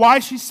don't know why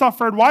she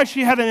suffered, why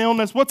she had an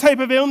illness, what type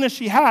of illness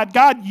she had,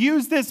 God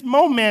used this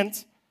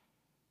moment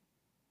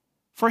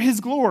for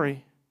his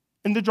glory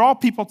and to draw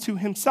people to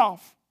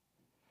himself.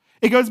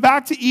 It goes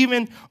back to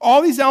even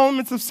all these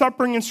elements of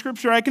suffering in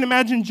Scripture. I can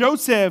imagine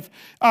Joseph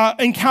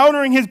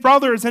encountering his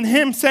brothers and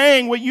him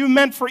saying, what you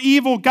meant for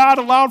evil, God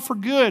allowed for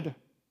good.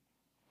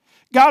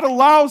 God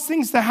allows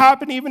things to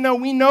happen even though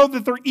we know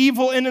that they're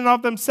evil in and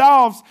of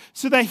themselves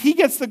so that he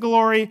gets the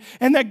glory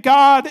and that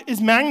God is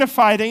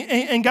magnified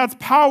and God's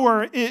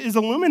power is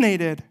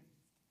illuminated.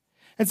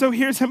 And so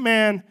here's a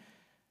man,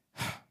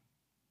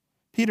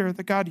 Peter,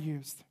 that God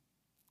used.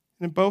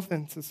 And in both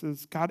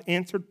instances, God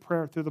answered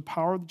prayer through the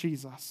power of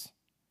Jesus,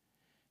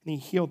 and he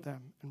healed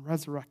them and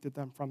resurrected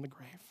them from the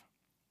grave.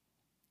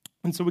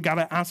 And so we got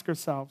to ask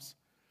ourselves,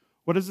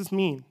 what does this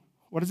mean?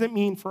 What does it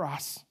mean for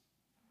us?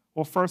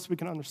 Well, first we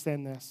can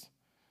understand this.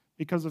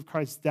 Because of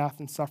Christ's death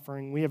and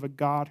suffering, we have a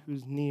God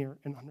who's near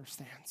and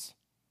understands.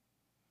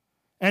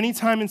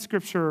 Anytime in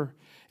Scripture,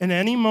 in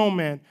any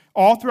moment,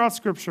 all throughout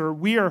Scripture,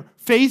 we are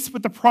faced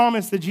with the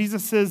promise that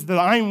Jesus says that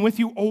I am with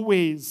you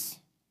always.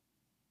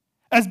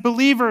 As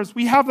believers,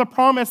 we have the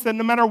promise that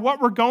no matter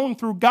what we're going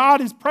through, God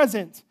is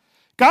present.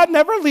 God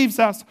never leaves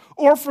us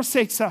or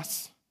forsakes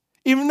us.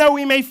 Even though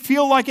we may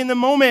feel like in the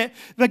moment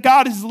that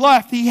God is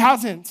left, he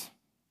hasn't.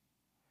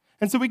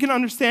 And so we can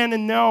understand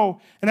and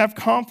know and have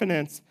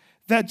confidence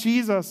that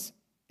Jesus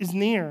is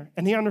near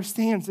and he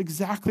understands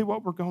exactly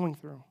what we're going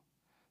through.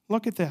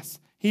 Look at this.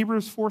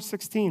 Hebrews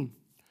 4:16.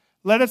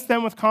 Let us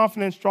then with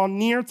confidence draw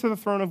near to the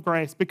throne of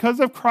grace. Because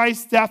of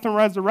Christ's death and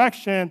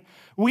resurrection,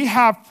 we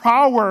have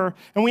power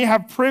and we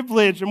have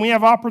privilege and we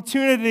have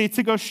opportunity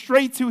to go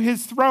straight to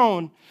his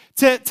throne,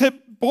 to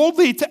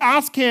boldly to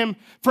ask him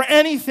for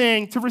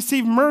anything, to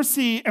receive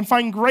mercy and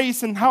find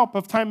grace and help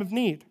of time of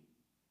need.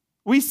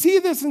 We see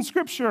this in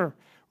Scripture,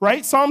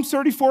 right? Psalms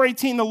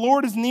 34:18, the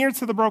Lord is near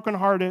to the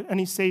brokenhearted and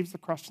he saves the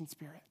crushed in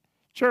spirit.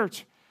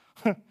 Church,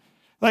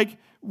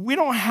 we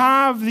don't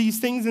have these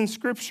things in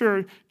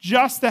Scripture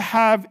just to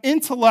have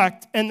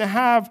intellect and to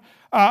have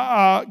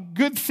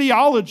good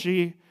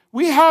theology.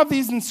 We have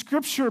these in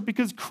Scripture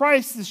because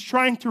Christ is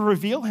trying to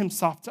reveal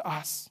himself to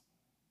us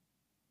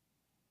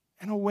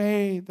in a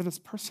way that is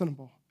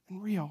personable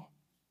and real.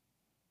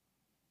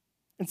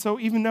 And so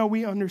even though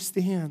we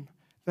understand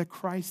that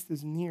Christ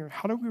is near,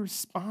 how do we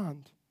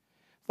respond?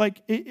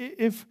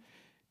 If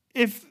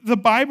the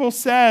Bible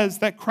says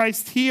that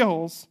Christ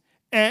heals,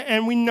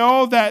 and we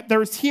know that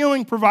there's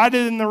healing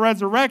provided in the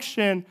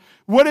resurrection,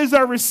 what is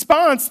our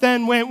response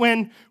then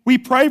when we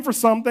pray for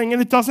something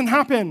and it doesn't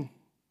happen?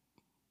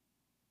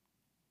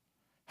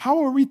 How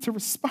are we to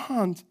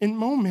respond in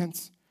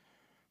moments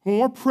when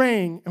we're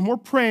praying and we're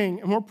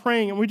praying and we're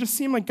praying and we just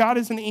seem like God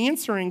isn't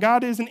answering?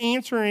 God isn't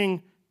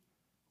answering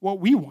what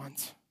we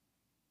want.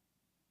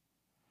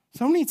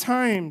 So many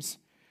times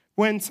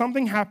when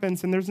something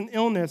happens and there's an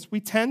illness,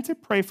 we tend to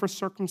pray for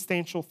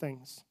circumstantial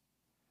things.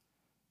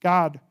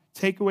 God,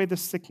 take away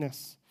this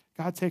sickness.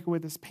 God, take away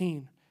this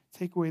pain.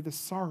 Take away this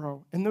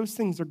sorrow. And those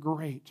things are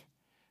great.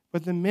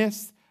 But in the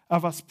midst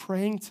of us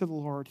praying to the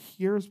Lord,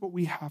 here's what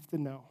we have to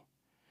know,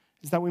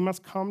 is that we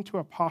must come to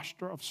a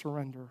posture of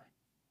surrender.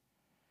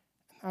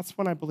 And that's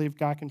when I believe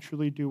God can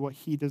truly do what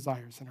he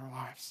desires in our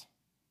lives.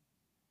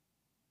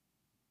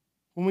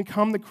 When we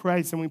come to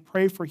Christ and we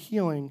pray for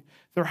healing,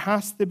 there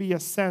has to be a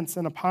sense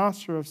and a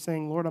posture of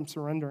saying, Lord, I'm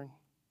surrendering.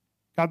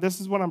 God, this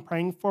is what I'm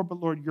praying for, but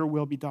Lord, your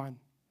will be done.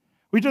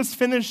 We just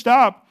finished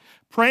up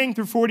praying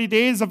through 40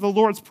 days of the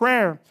Lord's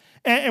Prayer.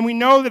 And we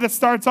know that it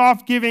starts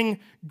off giving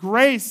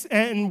grace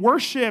and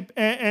worship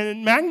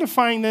and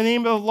magnifying the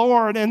name of the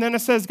Lord. And then it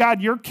says,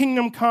 God, your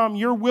kingdom come,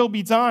 your will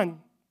be done.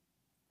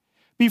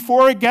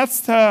 Before it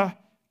gets to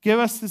give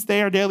us this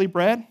day our daily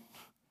bread,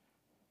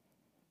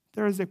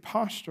 there is a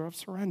posture of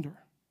surrender.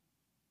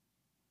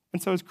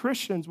 And so as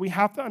Christians, we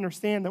have to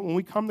understand that when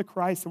we come to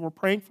Christ and we're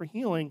praying for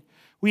healing,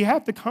 we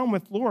have to come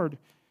with, Lord,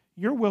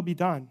 your will be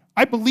done.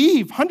 I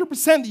believe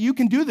 100% that you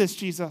can do this,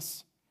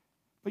 Jesus,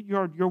 but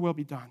your will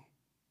be done.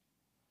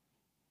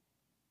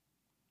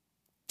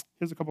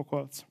 Here's a couple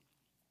quotes.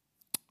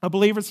 A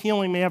believer's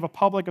healing may have a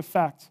public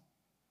effect,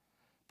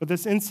 but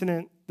this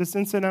is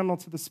incidental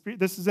to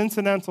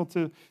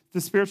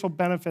the spiritual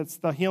benefits,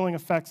 the healing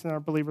effects in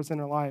our believers'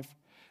 inner life.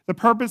 The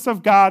purpose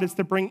of God is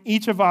to bring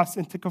each of us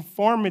into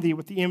conformity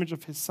with the image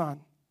of his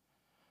Son,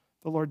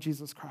 the Lord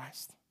Jesus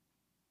Christ.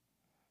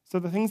 So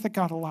the things that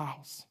God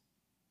allows,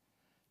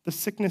 the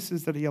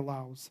sicknesses that he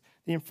allows,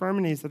 the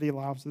infirmities that he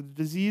allows, the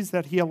disease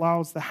that he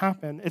allows to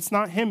happen, it's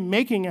not him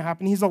making it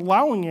happen, he's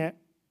allowing it.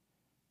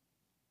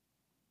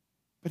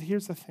 But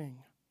here's the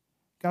thing.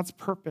 God's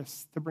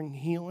purpose to bring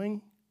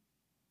healing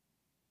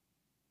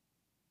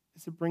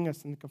is to bring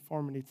us into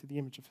conformity to the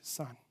image of his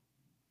Son.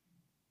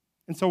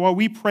 And so while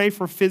we pray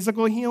for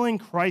physical healing,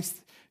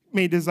 Christ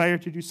may desire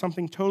to do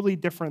something totally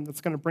different that's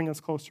going to bring us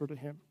closer to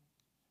him.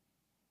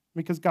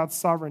 Because God's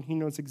sovereign, he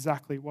knows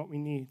exactly what we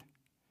need.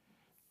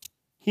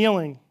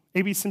 Healing.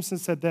 A.B. Simpson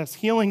said this,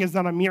 healing is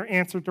not a mere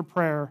answer to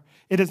prayer.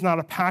 It is not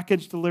a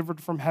package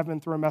delivered from heaven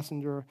through a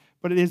messenger,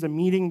 but it is a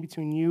meeting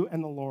between you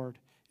and the Lord.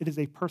 It is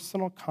a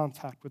personal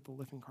contact with the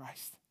living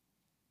Christ.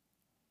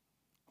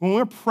 When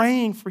we're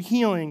praying for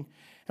healing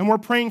and we're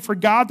praying for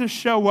God to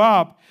show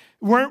up,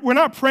 we're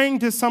not praying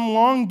to some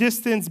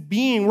long-distance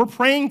being. We're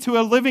praying to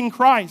a living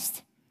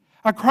Christ,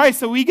 a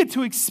Christ that we get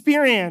to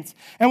experience.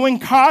 And when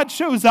God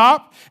shows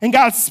up and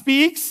God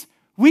speaks,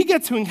 we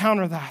get to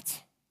encounter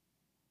that.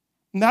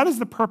 And that is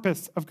the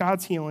purpose of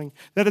God's healing.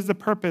 That is the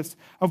purpose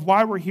of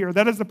why we're here.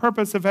 That is the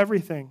purpose of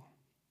everything.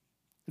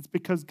 It's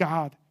because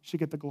God should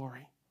get the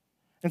glory.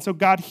 And so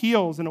God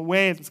heals in a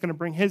way that's going to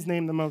bring his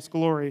name the most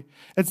glory.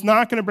 It's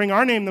not going to bring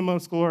our name the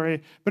most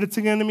glory, but it's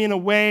going to be in a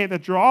way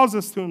that draws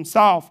us to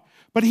himself.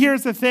 But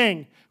here's the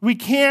thing. We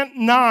can't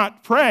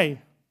not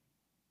pray.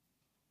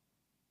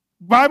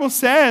 The Bible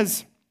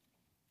says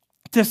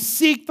to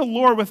seek the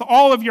Lord with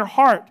all of your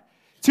heart,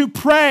 to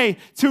pray,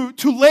 to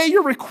lay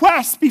your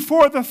requests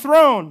before the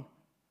throne.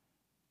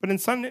 But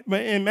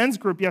in men's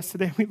group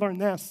yesterday, we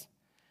learned this.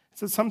 It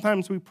says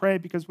sometimes we pray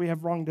because we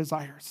have wrong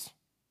desires.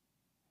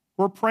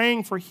 We're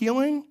praying for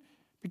healing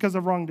because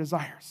of wrong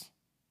desires.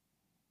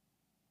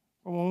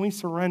 But when we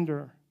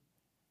surrender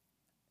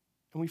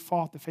and we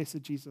fall at the face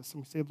of Jesus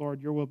and we say,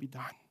 Lord, your will be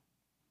done.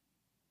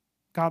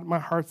 God, my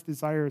heart's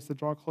desire is to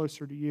draw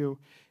closer to you.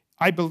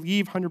 I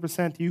believe 100%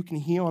 that you can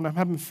heal, and I'm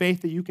having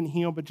faith that you can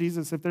heal. But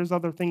Jesus, if there's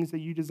other things that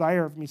you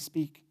desire of me,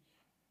 speak.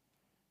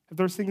 If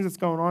there's things that's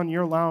going on,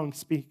 you're allowing,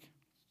 speak.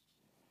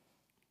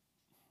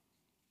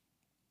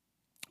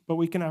 But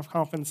we can have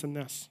confidence in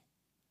this.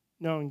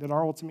 knowing that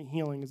our ultimate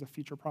healing is a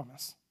future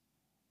promise.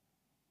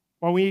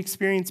 While we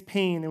experience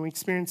pain and we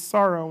experience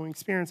sorrow and we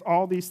experience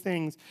all these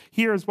things,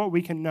 here is what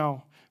we can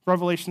know.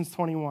 Revelations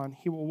 21,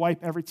 he will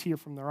wipe every tear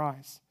from their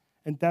eyes,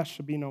 and death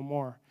shall be no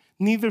more.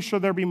 Neither shall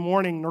there be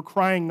mourning, nor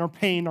crying, nor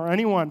pain, nor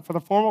anyone, for the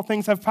former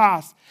things have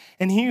passed.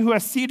 And he who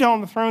has seated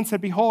on the throne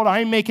said, behold, I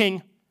am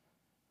making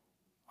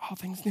all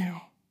things new.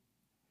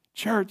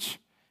 Church,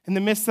 in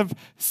the midst of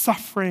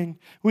suffering,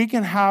 we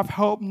can have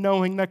hope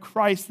knowing that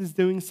Christ is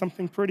doing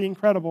something pretty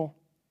incredible.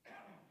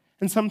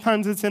 And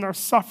sometimes it's in our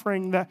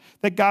suffering that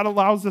God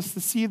allows us to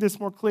see this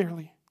more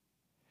clearly.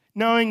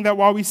 Knowing that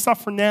while we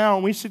suffer now,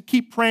 we should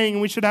keep praying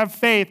and we should have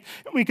faith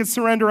and we can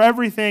surrender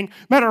everything.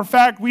 Matter of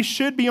fact, we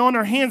should be on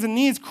our hands and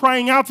knees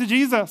crying out to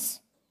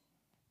Jesus.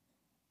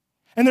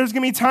 And there's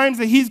going to be times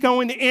that he's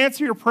going to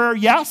answer your prayer,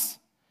 yes.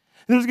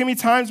 And there's going to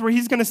be times where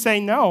he's going to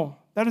say, no,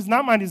 that is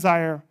not my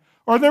desire.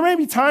 Or there may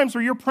be times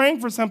where you're praying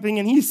for something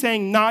and he's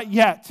saying, not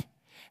yet.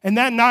 And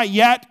that not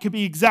yet could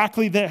be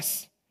exactly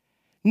this.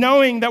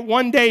 Knowing that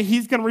one day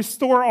he's going to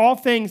restore all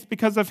things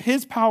because of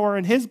his power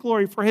and his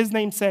glory for his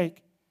name's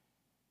sake.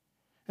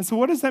 And so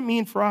what does that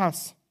mean for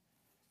us?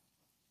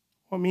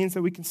 Well, it means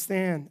that we can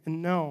stand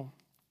and know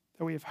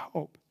that we have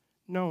hope,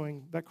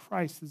 knowing that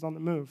Christ is on the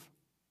move.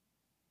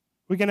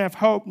 We can have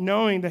hope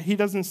knowing that he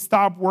doesn't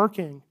stop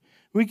working.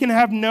 We can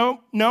have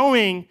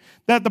knowing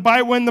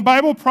that when the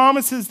Bible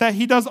promises that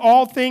he does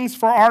all things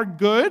for our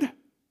good,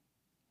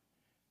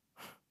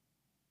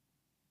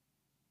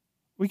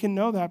 we can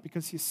know that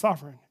because he's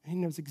sovereign and he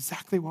knows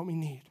exactly what we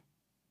need.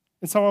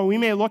 And so while we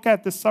may look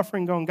at this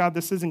suffering going, God,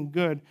 this isn't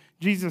good,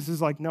 Jesus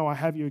is like, no, I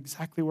have you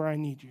exactly where I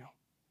need you.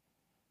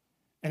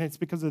 And it's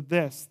because of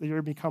this that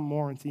you're going to become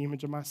more into the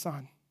image of my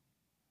son.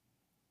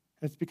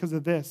 And it's because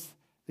of this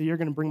that you're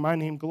going to bring my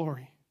name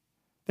glory.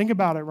 Think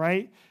about it,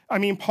 right? I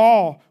mean,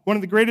 Paul, one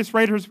of the greatest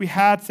writers we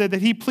had, said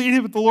that he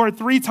pleaded with the Lord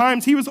 3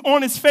 times. He was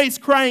on his face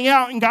crying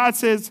out, and God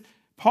says,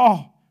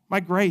 Paul,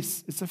 my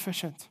grace is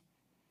sufficient.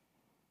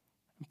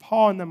 And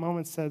Paul in that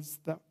moment says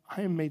that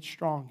I am made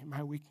strong in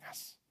my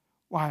weakness.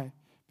 Why?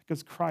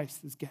 Because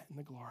Christ is getting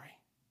the glory.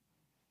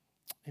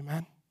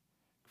 Amen?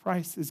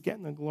 Christ is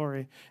getting the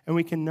glory. And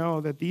we can know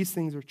that these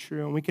things are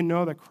true. And we can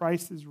know that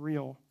Christ is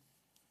real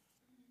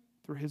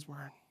through his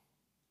word.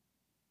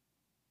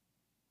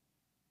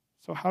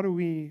 So how are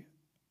we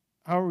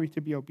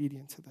to be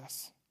obedient to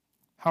this?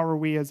 How are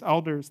we as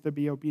elders to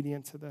be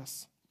obedient to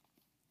this?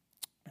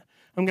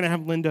 I'm going to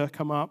have Linda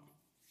come up.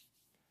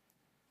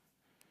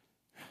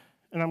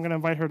 And I'm going to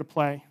invite her to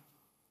play.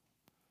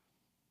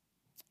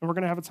 And we're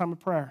going to have a time of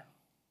prayer.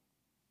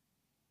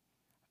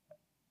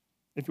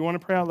 If you want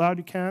to pray out loud,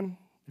 you can.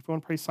 If you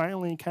want to pray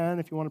silently, you can.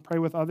 If you want to pray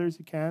with others,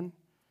 you can.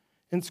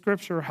 In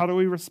Scripture, how do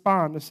we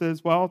respond? It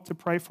says, well, to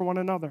pray for one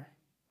another.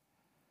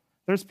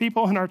 There's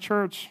people in our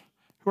church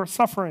who are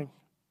suffering.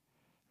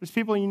 There's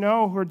people you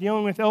know who are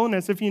dealing with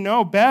illness. If you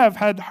know, Bev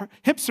had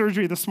hip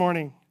surgery this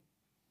morning.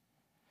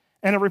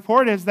 And a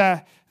report is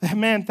that,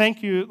 man,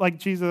 thank you, like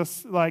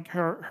Jesus, like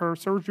her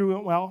surgery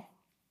went well.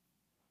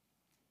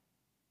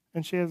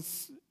 And she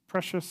has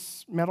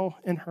precious metal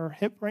in her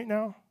hip right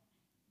now.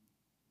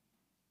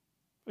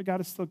 But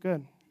God is still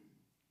good.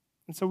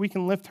 And so we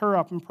can lift her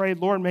up and pray,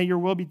 Lord, may your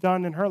will be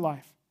done in her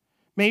life.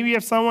 Maybe you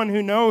have someone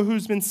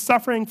who's been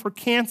suffering for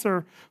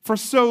cancer for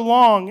so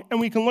long, and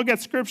we can look at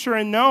Scripture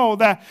and know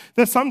that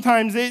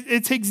sometimes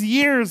it takes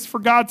years for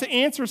God to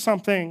answer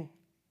something.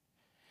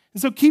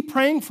 And so keep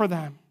praying for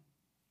them.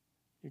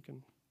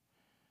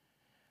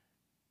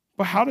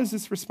 But how does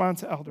this respond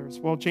to elders?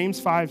 Well, James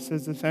 5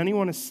 says, if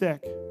anyone is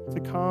sick, to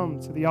come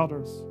to the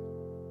elders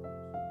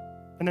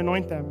and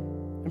anoint them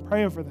and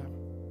pray over them.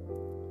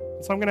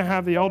 So I'm going to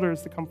have the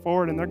elders to come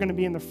forward, and they're going to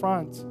be in the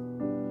front.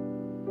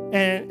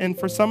 And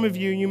for some of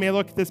you, you may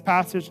look at this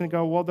passage and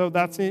go, well, though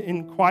that's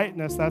in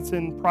quietness, that's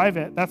in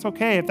private. That's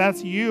okay. If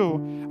that's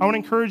you, I want to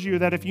encourage you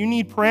that if you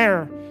need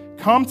prayer,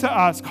 come to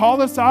us.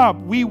 Call us up.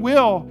 We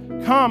will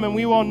come, and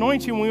we will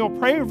anoint you, and we will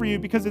pray over you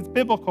because it's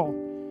biblical.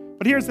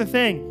 But here's the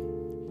thing.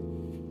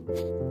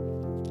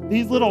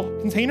 These little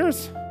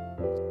containers,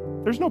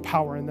 there's no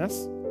power in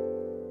this.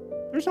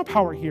 There's no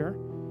power here.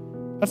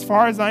 As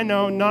far as I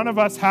know, none of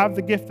us have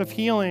the gift of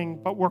healing,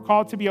 but we're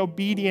called to be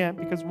obedient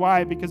because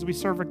why? Because we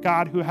serve a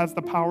God who has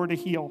the power to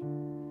heal.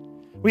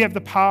 We have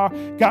the power,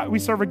 we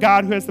serve a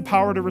God who has the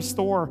power to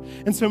restore.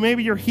 And so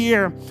maybe you're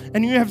here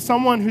and you have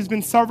someone who's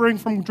been suffering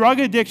from drug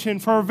addiction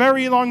for a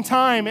very long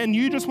time and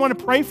you just want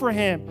to pray for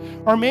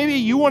him. Or maybe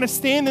you want to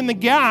stand in the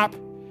gap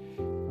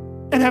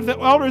and have the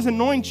elders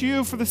anoint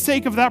you for the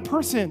sake of that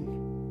person.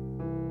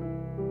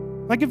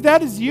 Like if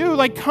that is you,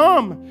 like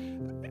come.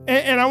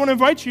 And I want to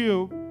invite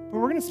you, but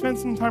we're going to spend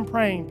some time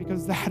praying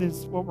because that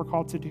is what we're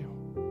called to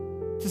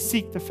do. To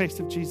seek the face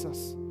of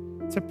Jesus.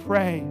 To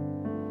pray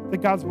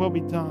that God's will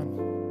be done.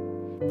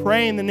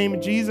 Pray in the name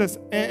of Jesus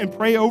and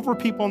pray over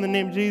people in the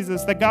name of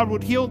Jesus, that God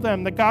would heal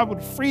them, that God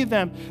would free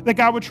them, that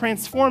God would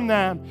transform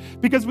them,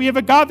 because we have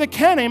a God that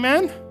can,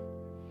 amen?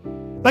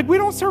 Like we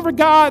don't serve a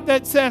God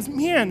that says,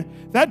 man,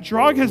 that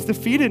drug has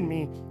defeated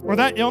me, Or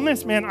that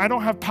illness, man, I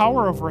don't have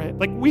power over it.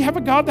 Like, we have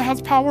a God that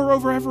has power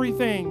over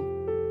everything.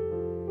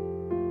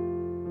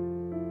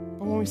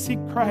 But when we seek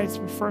Christ,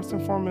 we first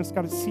and foremost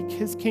got to seek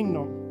his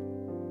kingdom.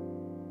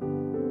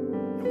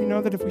 And we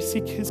know that if we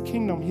seek his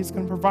kingdom, he's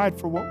going to provide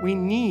for what we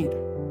need.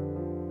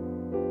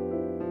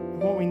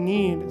 And what we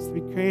need is to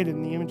be created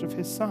in the image of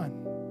his son.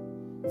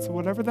 So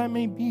whatever that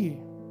may be,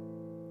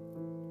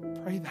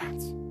 pray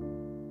that.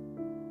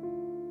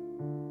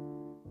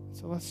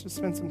 So let's just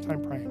spend some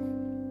time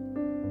praying.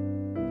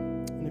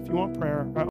 And if you want prayer,